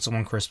person that dumps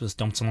someone on Christmas,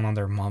 dumps someone on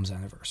their mom's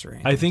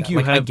anniversary. I think you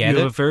have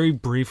a very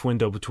brief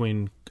window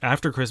between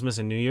after Christmas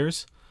and New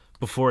Year's,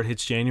 before it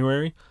hits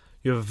January.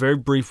 You have a very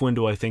brief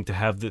window, I think, to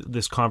have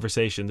this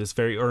conversation, this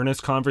very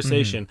earnest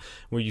conversation,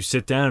 where you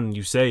sit down and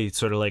you say,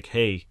 sort of like,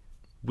 hey,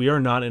 we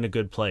are not in a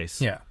good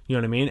place. Yeah. You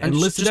know what I mean? And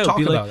list it out.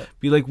 Talk about it.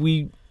 Be like,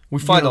 we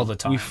fight all the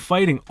time. We're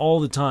fighting all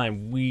the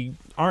time. We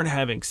aren't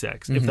having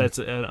sex, if that's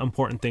an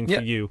important thing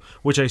for you,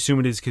 which I assume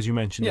it is because you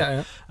mentioned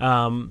it.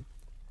 Yeah.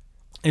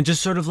 And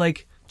just sort of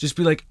like, just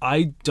be like,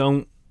 I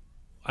don't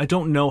I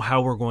don't know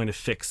how we're going to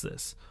fix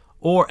this.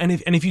 And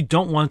if you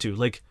don't want to,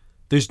 like,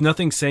 there's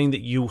nothing saying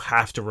that you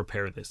have to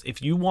repair this.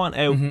 If you want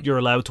out, you're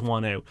allowed to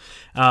want out.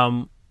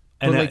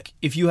 But like,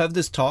 if you have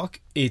this talk,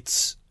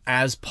 it's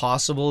as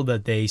possible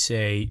that they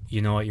say,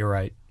 you know what, you're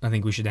right. I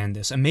think we should end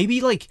this. And maybe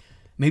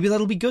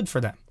that'll be good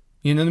for them.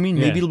 You know what I mean?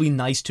 Yeah. Maybe it'll be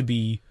nice to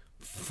be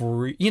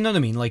free. You know what I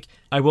mean? Like,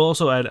 I will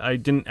also add, I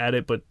didn't add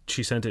it, but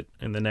she sent it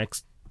in the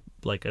next,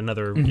 like,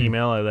 another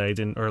email that I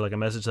didn't, or like a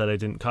message that I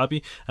didn't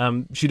copy.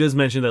 She does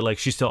mention that, like,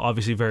 she still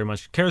obviously very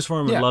much cares for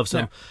him and loves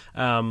him.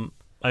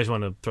 I just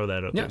want to throw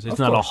that out there. It's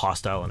not all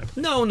hostile and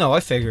everything. No, I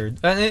figured.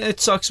 And it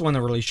sucks when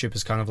a relationship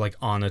is kind of like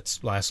on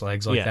its last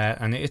legs like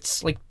that. And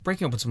it's like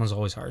breaking up with someone's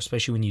always hard,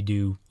 especially when you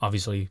do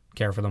obviously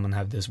care for them and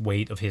have this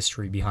weight of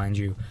history behind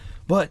you.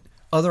 But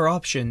other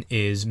option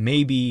is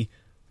maybe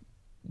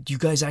you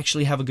guys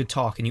actually have a good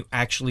talk and you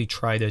actually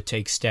try to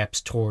take steps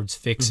towards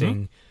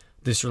fixing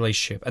this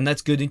relationship. And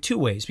that's good in two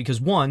ways,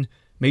 because one,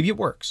 maybe it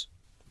works.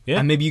 Yeah.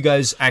 And maybe you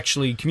guys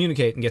actually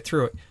communicate and get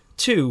through it.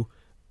 Two,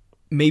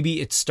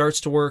 maybe it starts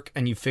to work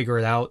and you figure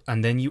it out,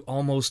 and then you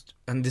almost,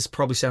 and this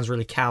probably sounds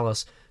really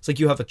callous, it's like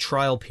you have a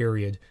trial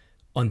period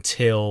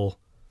until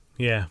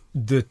the times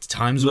when it's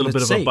safe. A little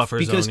bit of a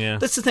buffer zone,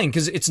 that's the thing,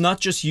 because it's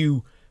not just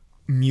you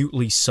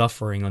mutely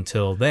suffering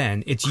until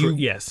then, it's you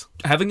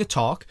having a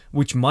talk,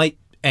 which might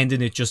end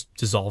in it just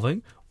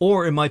dissolving,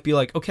 or it might be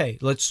like, okay,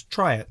 let's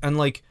try it. And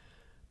like,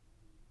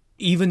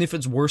 even if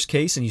it's worst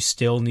case and you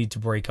still need to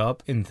break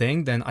up in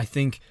thing, then I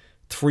think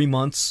 3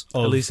 months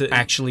of at least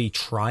actually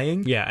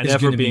trying and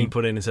effort being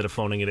put in instead of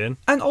phoning it in.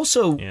 And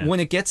also when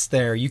it gets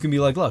there, you can be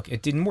like, look,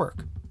 it didn't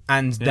work.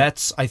 And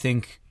that's, I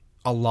think,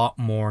 a lot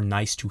more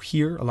nice to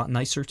hear, a lot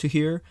nicer to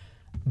hear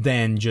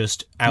than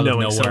just out of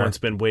nowhere. Someone's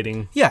been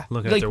waiting,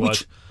 looking at their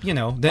watch. You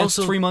know, that's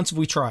also 3 months if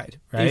we tried,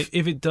 right?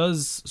 If it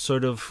does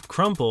sort of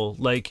crumple,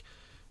 like,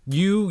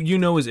 you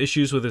know his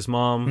issues with his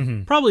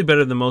mom probably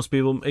better than most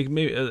people,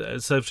 maybe a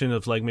exception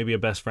of like maybe a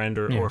best friend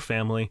or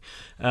family.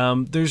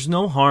 There's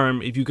no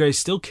harm if you guys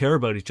still care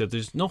about each other.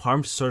 There's no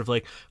harm to sort of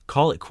like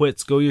call it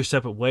quits, go your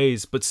separate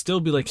ways, but still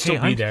be like, hey,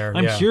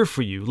 I'm here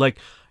for you. Like,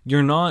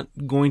 you're not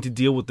going to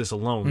deal with this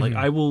alone. Like,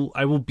 I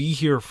will be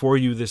here for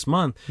you this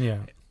month.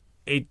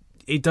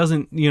 It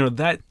doesn't,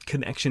 that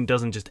connection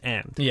doesn't just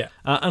end.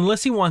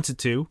 Unless he wants it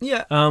to.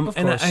 Of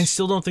and course. I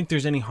still don't think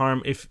there's any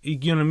harm if, you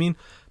know what I mean?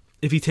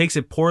 If he takes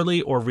it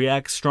poorly or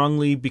reacts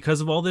strongly because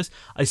of all this,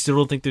 I still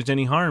don't think there's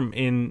any harm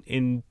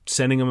in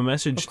sending him a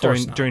message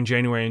during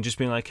January and just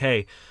being like,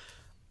 hey,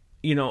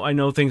 I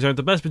know things aren't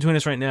the best between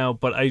us right now,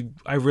 but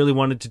I really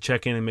wanted to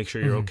check in and make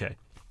sure you're okay.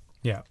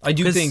 Yeah, I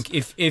do think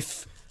if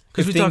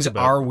things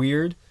are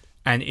weird,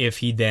 and if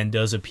he then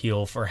does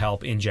appeal for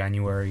help in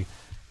January,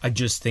 I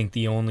just think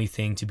the only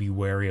thing to be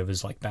wary of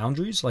is like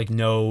boundaries, like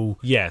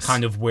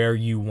kind of where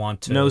you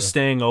want to. No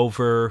staying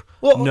over.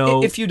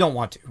 Well, if you don't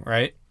want to,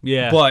 right?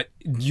 Yeah. But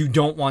you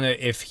don't want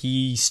to, if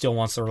he still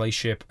wants the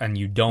relationship and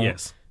you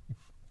don't,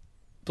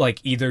 like,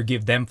 either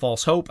give them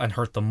false hope and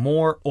hurt them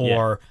more,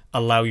 or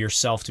allow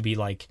yourself to be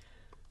like,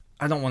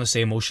 I don't want to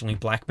say emotionally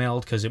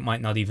blackmailed because it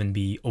might not even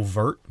be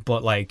overt,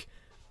 but like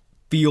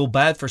feel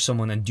bad for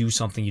someone and do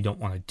something you don't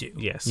want to do.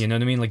 Yes. You know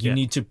what I mean? Like, you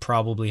need to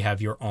probably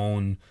have your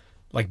own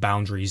like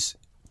boundaries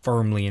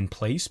firmly in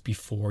place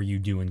before you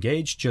do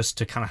engage, just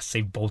to kind of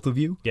save both of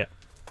you. But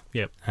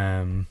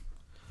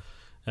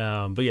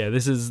yeah,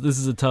 this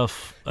is a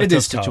tough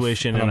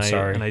situation,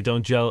 and I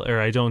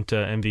don't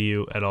envy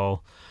you at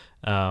all.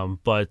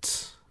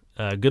 But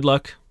good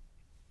luck.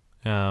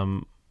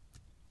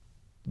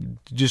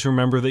 Just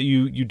remember that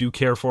you do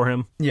care for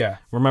him. Yeah.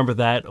 Remember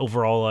that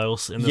over all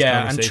else in this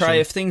conversation. And try,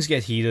 if things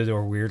get heated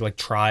or weird, like,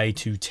 try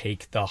to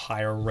take the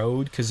higher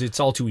road, because it's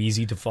all too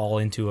easy to fall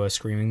into a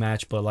screaming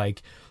match, but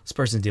like, this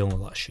person's dealing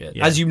with a lot of shit.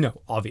 As you know,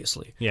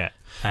 obviously.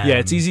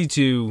 It's easy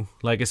to,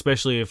 like,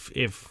 especially if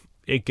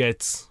it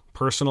gets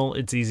personal,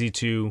 it's easy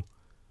to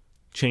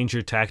change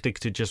your tactic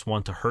to just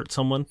want to hurt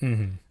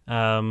someone.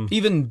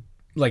 Even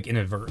like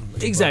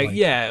inadvertently.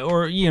 Exactly. Like,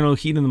 or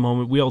heat in the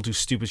moment. We all do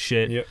stupid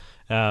shit.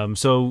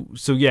 So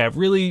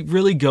really,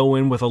 really go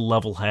in with a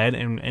level head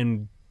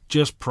and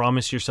just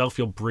promise yourself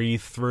you'll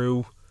breathe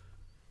through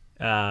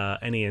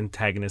any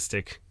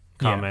antagonistic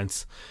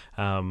comments,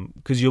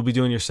 because you'll be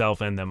doing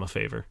yourself and them a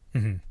favor.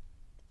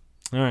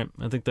 All right,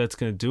 I think that's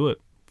gonna do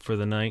it for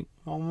the night.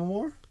 One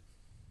more?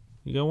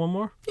 You got one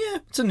more? Yeah,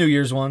 it's a New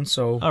Year's one,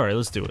 so... All right,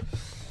 let's do it.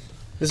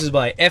 This is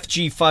by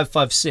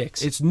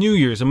FG556. It's New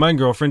Year's, and my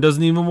girlfriend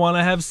doesn't even want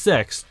to have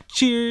sex.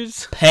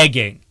 Cheers.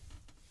 Pegging.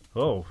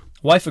 Oh.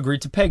 Wife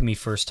agreed to peg me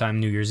first time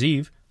New Year's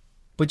Eve,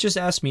 but just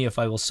asked me if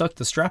I will suck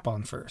the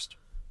strap-on first.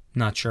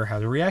 Not sure how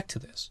to react to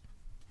this.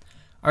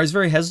 I was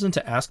very hesitant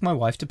to ask my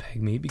wife to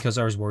peg me because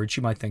I was worried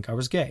she might think I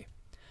was gay.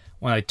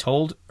 When I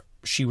told,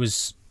 she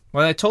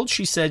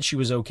said she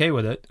was okay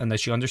with it and that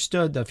she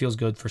understood that feels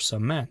good for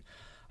some men.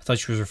 I thought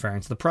she was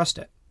referring to the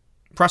prostate.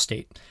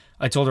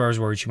 I told her I was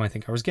worried she might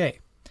think I was gay.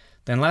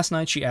 Then last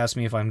night she asked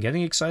me if I'm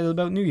getting excited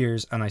about New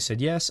Year's, and I said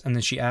yes, and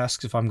then she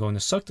asks if I'm going to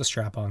suck the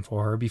strap-on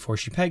for her before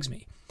she pegs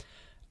me.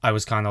 I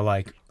was kind of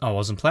like, I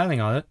wasn't planning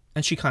on it,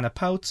 and she kind of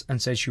pouts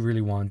and says she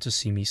really wanted to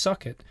see me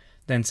suck it.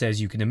 Then says,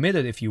 you can admit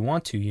it if you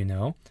want to, you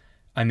know.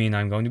 I mean,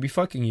 I'm going to be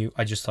fucking you.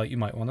 I just thought you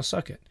might want to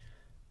suck it.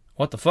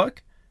 What the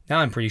fuck? Now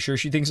I'm pretty sure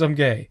she thinks I'm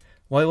gay.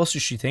 Why else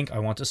does she think I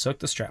want to suck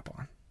the strap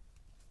on?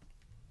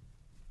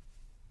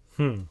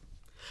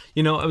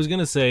 You know, I was going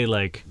to say,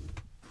 like,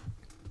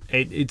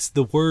 it's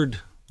the word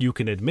you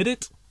can admit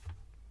it.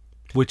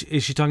 Which,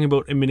 is she talking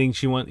about admitting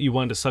you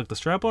want to suck the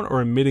strap on, or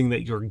admitting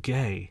that you're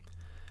gay?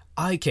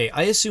 Okay,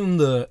 I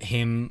assume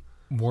him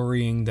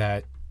worrying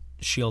that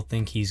she'll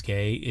think he's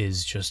gay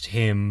is just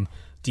him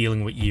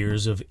dealing with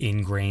years of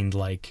ingrained,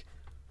 like...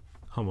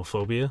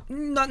 Homophobia?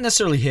 Not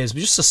necessarily his,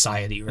 but just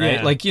society, right?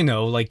 Yeah. Like, you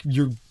know, like,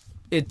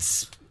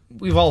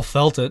 we've all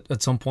felt it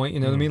at some point, you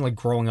know what I mean? Like,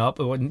 growing up,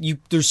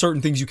 there's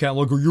certain things you can't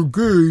look, or you're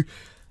gay.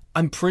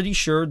 I'm pretty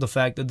sure the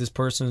fact that this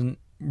person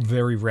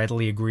very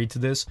readily agreed to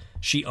this,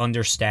 she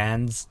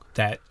understands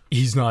that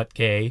he's not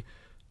gay,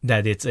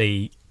 that it's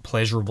a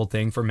pleasurable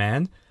thing for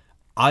man.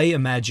 I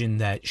imagine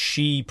that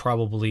she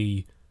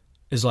probably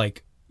is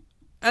like,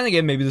 and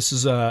again, maybe this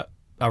is a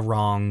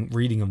wrong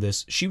reading of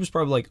this. She was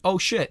probably like, oh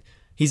shit,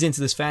 he's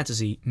into this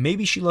fantasy.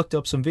 Maybe she looked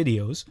up some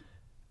videos,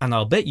 and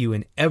I'll bet you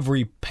in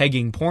every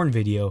pegging porn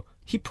video,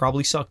 he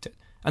probably sucked it.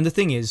 And the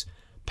thing is,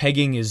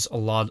 pegging is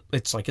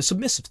it's like a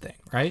submissive thing,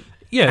 right?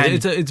 Yeah,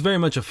 and it's very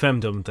much a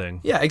femdom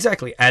thing. Yeah,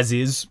 exactly. As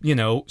is, you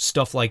know,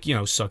 stuff like, you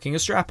know, sucking a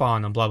strap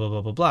on and blah, blah,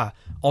 blah, blah, blah.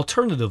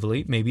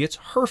 Alternatively, maybe it's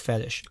her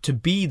fetish to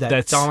be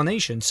that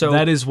domination. So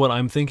that is what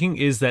I'm thinking,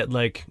 is that,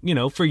 like, you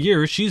know, for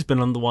years she's been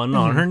on the one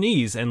on her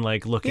knees and,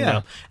 like, looking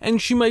up.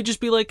 And she might just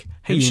be like,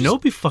 hey, you know,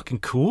 it'd be fucking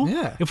cool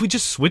if we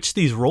just switch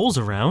these roles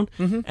around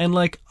and,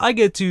 like, I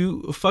get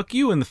to fuck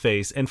you in the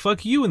face and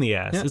fuck you in the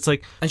ass. Yeah. It's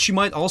like... And she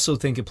might also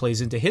think it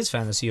plays into his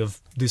fantasy of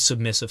this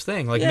submissive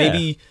thing. Like,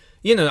 maybe...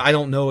 You know, I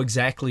don't know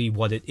exactly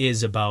what it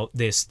is about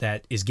this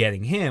that is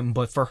getting him,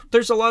 but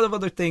there's a lot of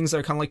other things that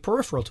are kind of like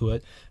peripheral to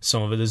it.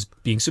 Some of it is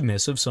being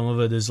submissive, some of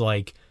it is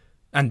like,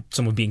 and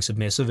some of being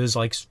submissive is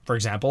like, for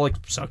example, like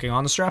sucking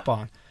on the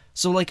strap-on.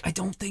 So, like, I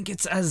don't think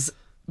it's as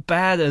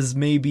bad as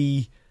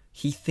maybe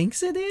he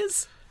thinks it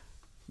is.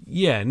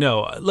 Yeah,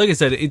 no, like I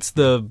said, it's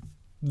the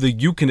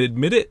you can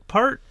admit it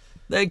part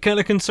that kind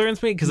of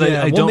concerns me, because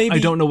I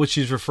don't know what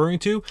she's referring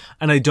to,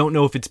 and I don't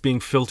know if it's being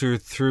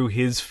filtered through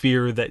his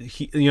fear that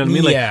he, you know what I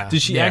mean? Like,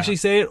 did she actually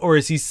say it, or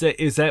is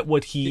that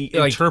what he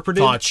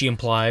interpreted? Thought she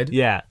implied.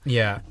 Yeah,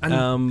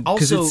 and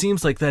because also, it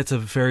seems like that's a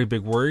very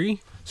big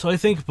worry. So I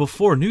think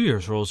before New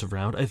Year's rolls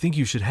around, I think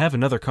you should have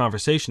another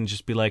conversation.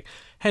 Just be like,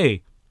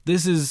 hey,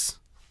 this is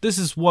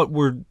what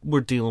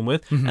we're dealing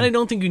with, and I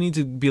don't think you need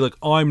to be like,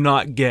 oh, I'm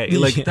not gay.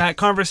 Like, that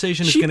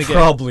conversation is going to get... She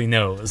probably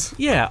knows.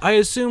 Yeah, I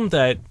assume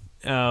that.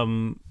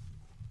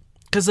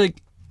 Because,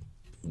 like,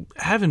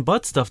 having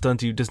butt stuff done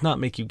to you does not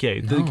make you gay.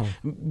 No.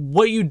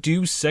 What you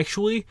do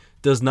sexually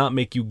does not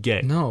make you gay.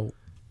 No.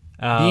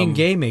 Being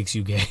gay makes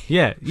you gay.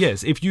 Yeah,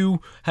 yes. If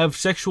you have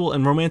sexual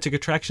and romantic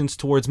attractions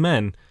towards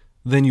men,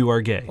 then you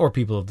are gay. Or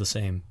people of the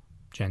same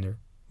gender.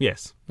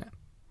 Yes.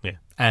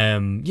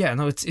 Yeah,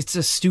 no, it's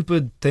a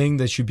stupid thing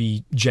that should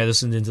be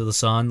jettisoned into the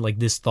sun. Like,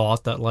 this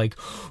thought that, like,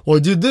 well, I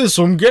did this,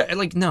 so I'm gay.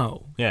 Like,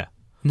 no. Yeah.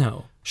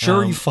 No.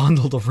 Sure, you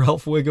fondled a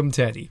Ralph Wiggum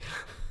teddy.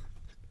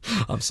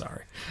 I'm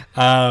sorry.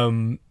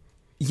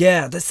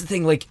 Yeah, that's the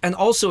thing. Like, and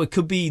also it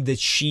could be that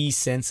she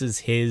senses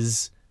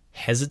his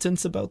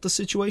hesitance about the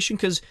situation,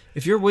 because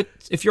if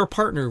you're a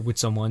partner with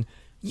someone,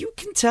 you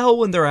can tell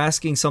when they're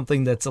asking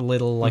something that's a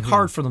little like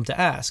hard for them to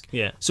ask.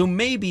 Yeah. So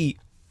maybe,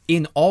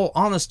 in all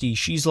honesty,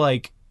 she's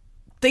like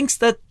thinks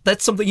that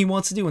that's something he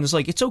wants to do, and it's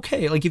like, it's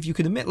okay. Like, if you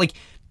can admit, like,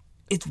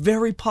 it's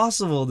very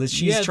possible that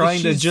she's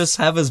trying to just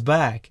have his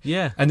back.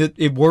 Yeah. And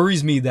it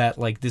worries me that,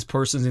 like, this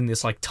person's in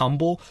this, like,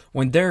 tumble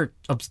when they're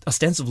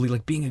ostensibly,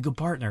 like, being a good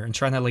partner and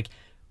trying to, like,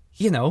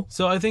 you know.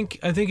 So I think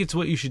it's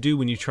what you should do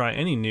when you try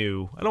any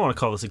new, I don't want to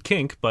call this a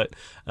kink, but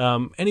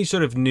any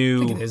sort of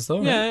new... I think it is,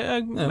 though. Yeah,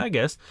 I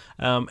guess.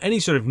 Any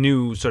sort of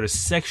new sort of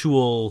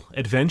sexual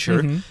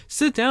adventure,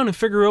 sit down and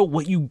figure out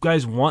what you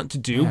guys want to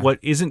do, what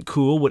isn't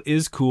cool, what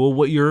is cool,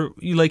 what you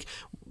like...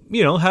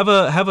 You know, have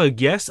a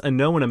yes, a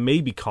no, and a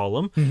maybe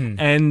column.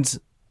 And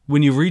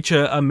when you reach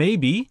a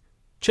maybe,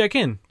 check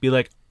in. Be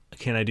like,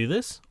 can I do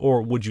this?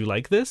 Or would you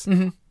like this?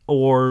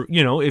 Or,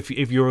 you know, if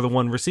you're the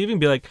one receiving,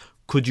 be like,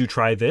 could you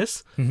try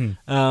this? And,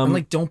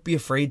 like, don't be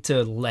afraid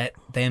to let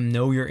them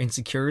know your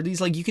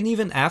insecurities. Like, you can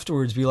even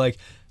afterwards be like,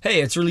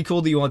 hey, it's really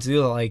cool that you want to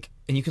do that. Like,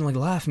 and you can, like,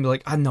 laugh and be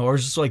like, I don't know, I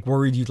was just, like,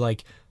 worried you'd,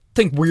 like,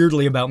 think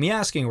weirdly about me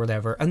asking or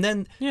whatever. And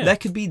then that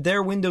could be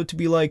their window to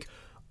be like,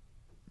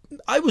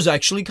 I was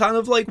actually kind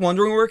of, like,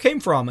 wondering where it came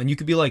from. And you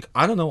could be like,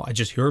 I don't know, I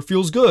just hear it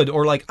feels good.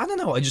 Or, like, I don't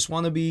know, I just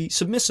want to be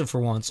submissive for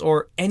once.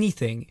 Or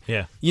anything.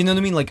 Yeah. You know what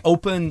I mean? Like,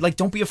 open, like,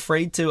 don't be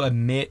afraid to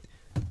admit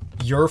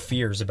your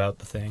fears about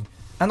the thing.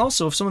 And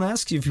also, if someone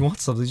asks you if you want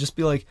something, just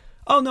be like,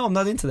 oh, no, I'm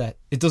not into that.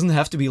 It doesn't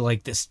have to be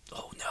like this,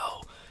 oh,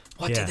 no,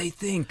 what do they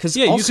think? Because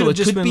also, it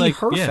could be like,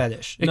 her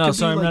fetish. It could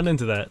sorry, be, I'm not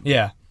into that.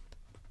 Yeah.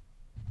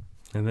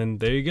 And then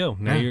there you go.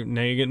 Now you're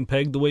getting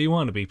pegged the way you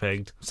want to be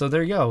pegged. So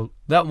there you go.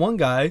 That one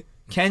guy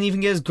can't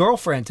even get his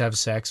girlfriend to have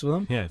sex with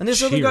him. Yeah, and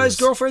this other guy's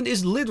cheers. girlfriend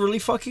is literally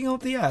fucking him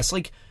up the ass.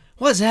 Like,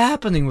 what's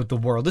happening with the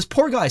world? This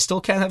poor guy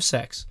still can't have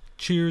sex.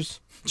 Cheers.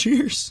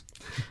 Cheers.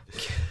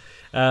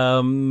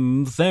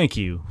 Thank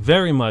you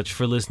very much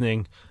for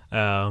listening.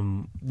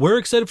 We're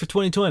excited for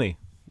 2020.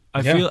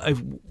 I feel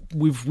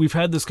we've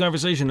had this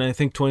conversation, and I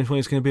think 2020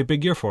 is going to be a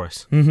big year for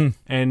us. Mm-hmm.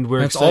 And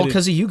we're That's excited. all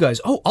because of you guys.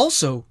 Oh,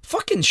 also,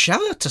 fucking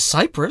shout out to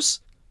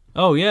Cyprus.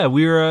 Oh yeah,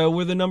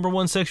 we're the number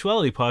 1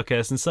 sexuality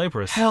podcast in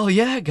Cyprus. Hell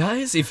yeah,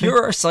 guys. If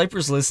you're our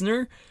Cyprus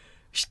listener,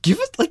 give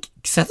it,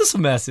 send us a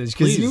message,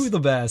 because Please. you're the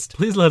best.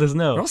 Please let us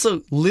know. We're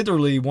also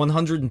literally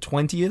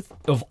 120th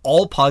of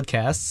all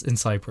podcasts in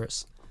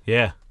Cyprus.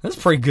 Yeah. That's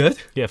pretty good.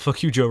 Yeah,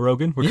 fuck you, Joe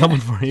Rogan. We're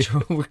coming for you.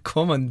 We're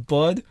coming,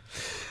 bud.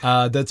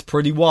 That's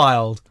pretty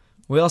wild.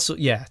 We've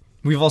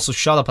also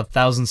shot up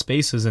 1,000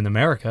 spaces in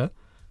America.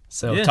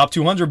 So Yeah. top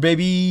 200,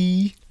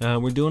 baby.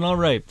 We're doing all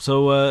right.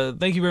 So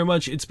thank you very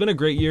much. It's been a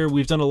great year.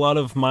 We've done a lot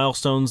of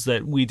milestones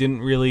that we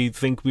didn't really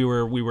think we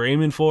were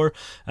aiming for,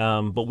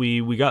 but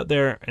we got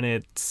there. And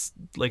it's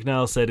like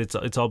Niall said,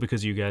 it's all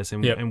because of you guys.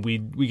 And, Yep. and we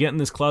get in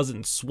this closet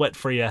and sweat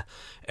for you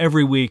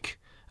every week.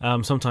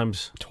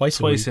 Sometimes Twice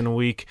in a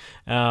week,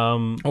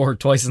 Or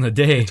twice in a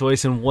day.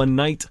 twice in one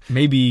night.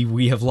 Maybe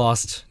we have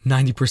lost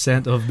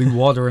 90% of the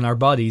water in our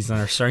bodies and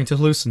are starting to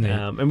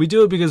hallucinate. And we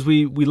do it because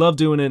we love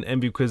doing it, and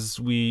because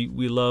we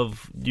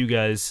love you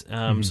guys.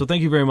 So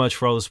thank you very much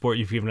for all the support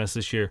you've given us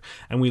this year,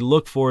 and we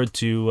look forward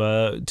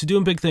to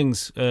doing big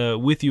things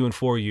with you and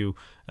for you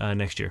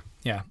next year.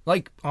 Yeah,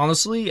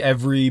 honestly,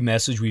 every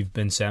message we've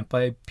been sent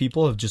by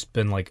people have just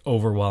been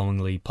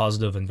overwhelmingly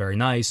positive and very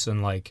nice,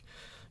 and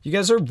you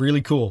guys are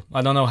really cool.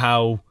 I don't know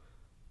how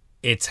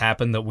it's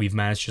happened that we've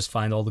managed to just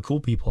find all the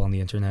cool people on the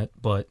internet,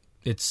 but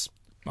it's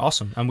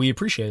awesome, and we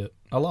appreciate it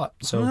a lot.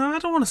 So I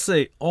don't want to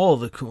say all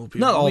the cool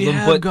people. Not all of We them,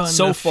 have but gotten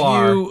so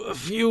far. a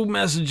few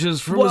messages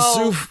from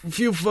Well-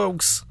 few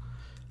folks.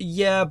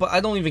 yeah, but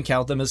I don't even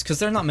count them as, because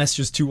they're not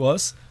messages to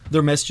us.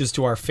 They're messages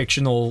to our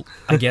fictional,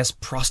 I guess,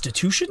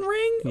 prostitution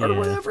ring or Yeah.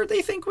 whatever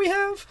they think we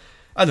have.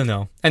 I don't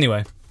know.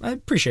 Anyway, I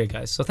appreciate it,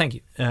 guys. So thank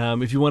you.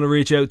 If you want to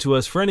reach out to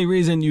us for any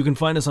reason, you can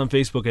find us on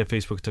Facebook at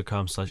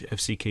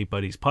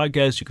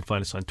facebook.com/FCKBuddiesPodcast. You can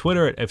find us on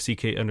Twitter at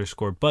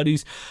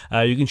FCK_buddies.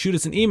 You can shoot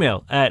us an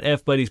email at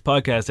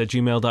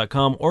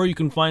fbuddiespodcast@gmail.com, or you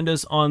can find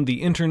us on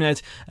the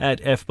internet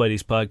at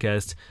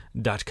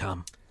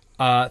fbuddiespodcast.com.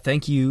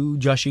 Thank you,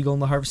 Josh Eagle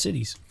and the Harvest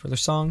Cities, for their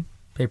song,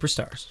 Paper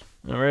Stars.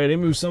 All right, I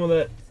move some of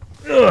that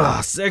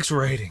sex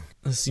rating.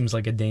 This seems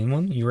like a Dane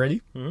one. You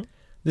ready? Mm-hmm.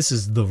 This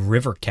is The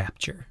River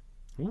Capture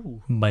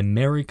by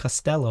Mary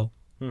Costello.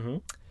 Mm-hmm.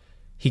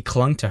 He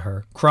clung to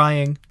her,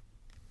 crying,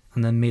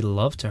 and then made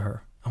love to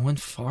her and went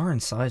far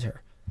inside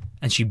her.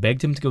 And she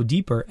begged him to go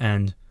deeper,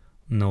 and,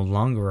 no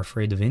longer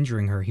afraid of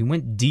injuring her, he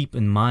went deep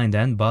in mind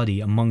and body,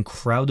 among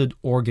crowded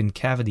organ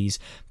cavities,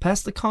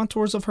 past the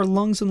contours of her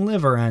lungs and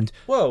liver, and,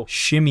 Whoa.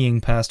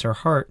 shimmying past her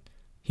heart,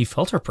 he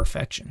felt her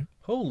perfection.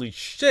 Holy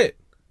shit.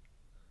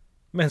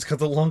 Man's got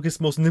the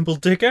longest, most nimble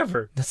dick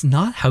ever. That's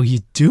not how you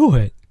do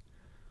it.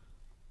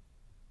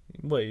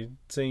 What, you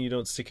saying you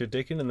don't stick your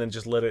dick in and then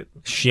just let it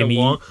Shimmy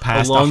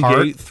past the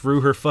elongate heart? through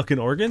her fucking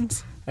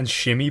organs? And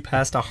shimmy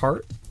past a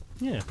heart?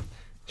 Yeah.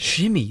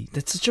 Shimmy.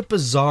 That's such a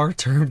bizarre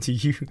term to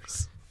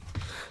use.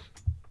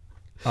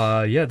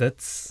 Yeah,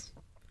 that's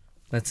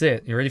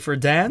it. You ready for a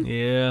Dan?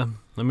 Yeah.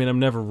 I mean, I'm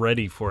never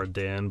ready for a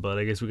Dan, but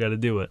I guess we got to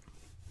do it.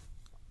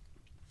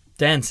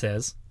 Dan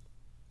says,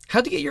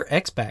 how'd you get your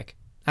ex back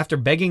after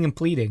begging and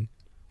pleading?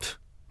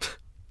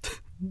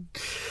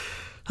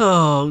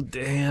 Oh,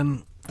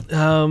 Dan.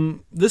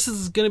 This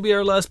is going to be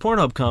our last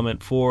Pornhub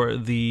comment for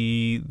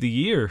the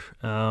year.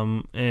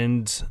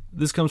 And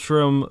this comes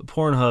from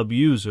Pornhub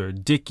user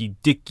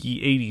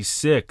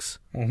Dicky86.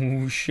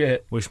 Oh,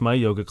 shit. Wish my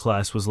yoga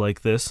class was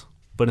like this.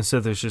 But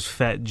instead there's just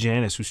fat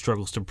Janice who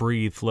struggles to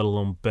breathe, let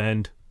alone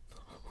bend.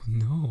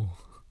 No.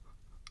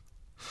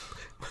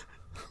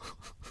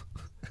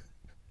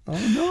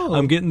 Oh, no.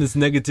 I'm getting this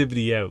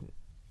negativity out.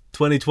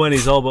 2020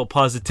 is all about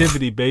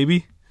positivity,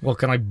 baby. Well,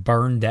 can I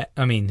burn that?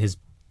 I mean, his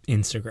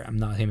Instagram,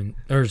 not him in,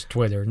 or his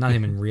Twitter, not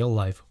him in real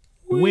life.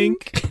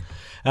 Wink.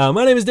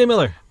 My name is Dave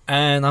Miller.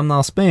 And I'm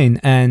Niall Spain.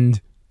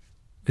 And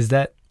is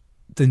that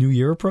the new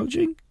year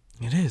approaching?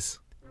 It is.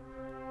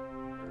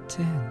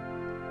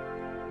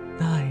 10,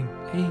 9,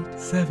 8,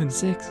 7,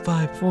 6,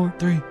 5, 4,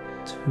 3,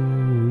 2.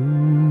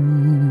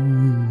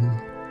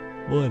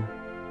 1.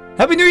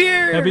 Happy New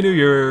Year! Happy New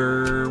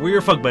Year. We're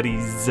your fuck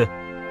buddies.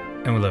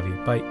 And we love you.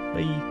 Bye.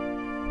 Bye.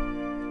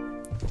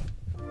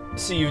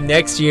 See you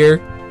next year.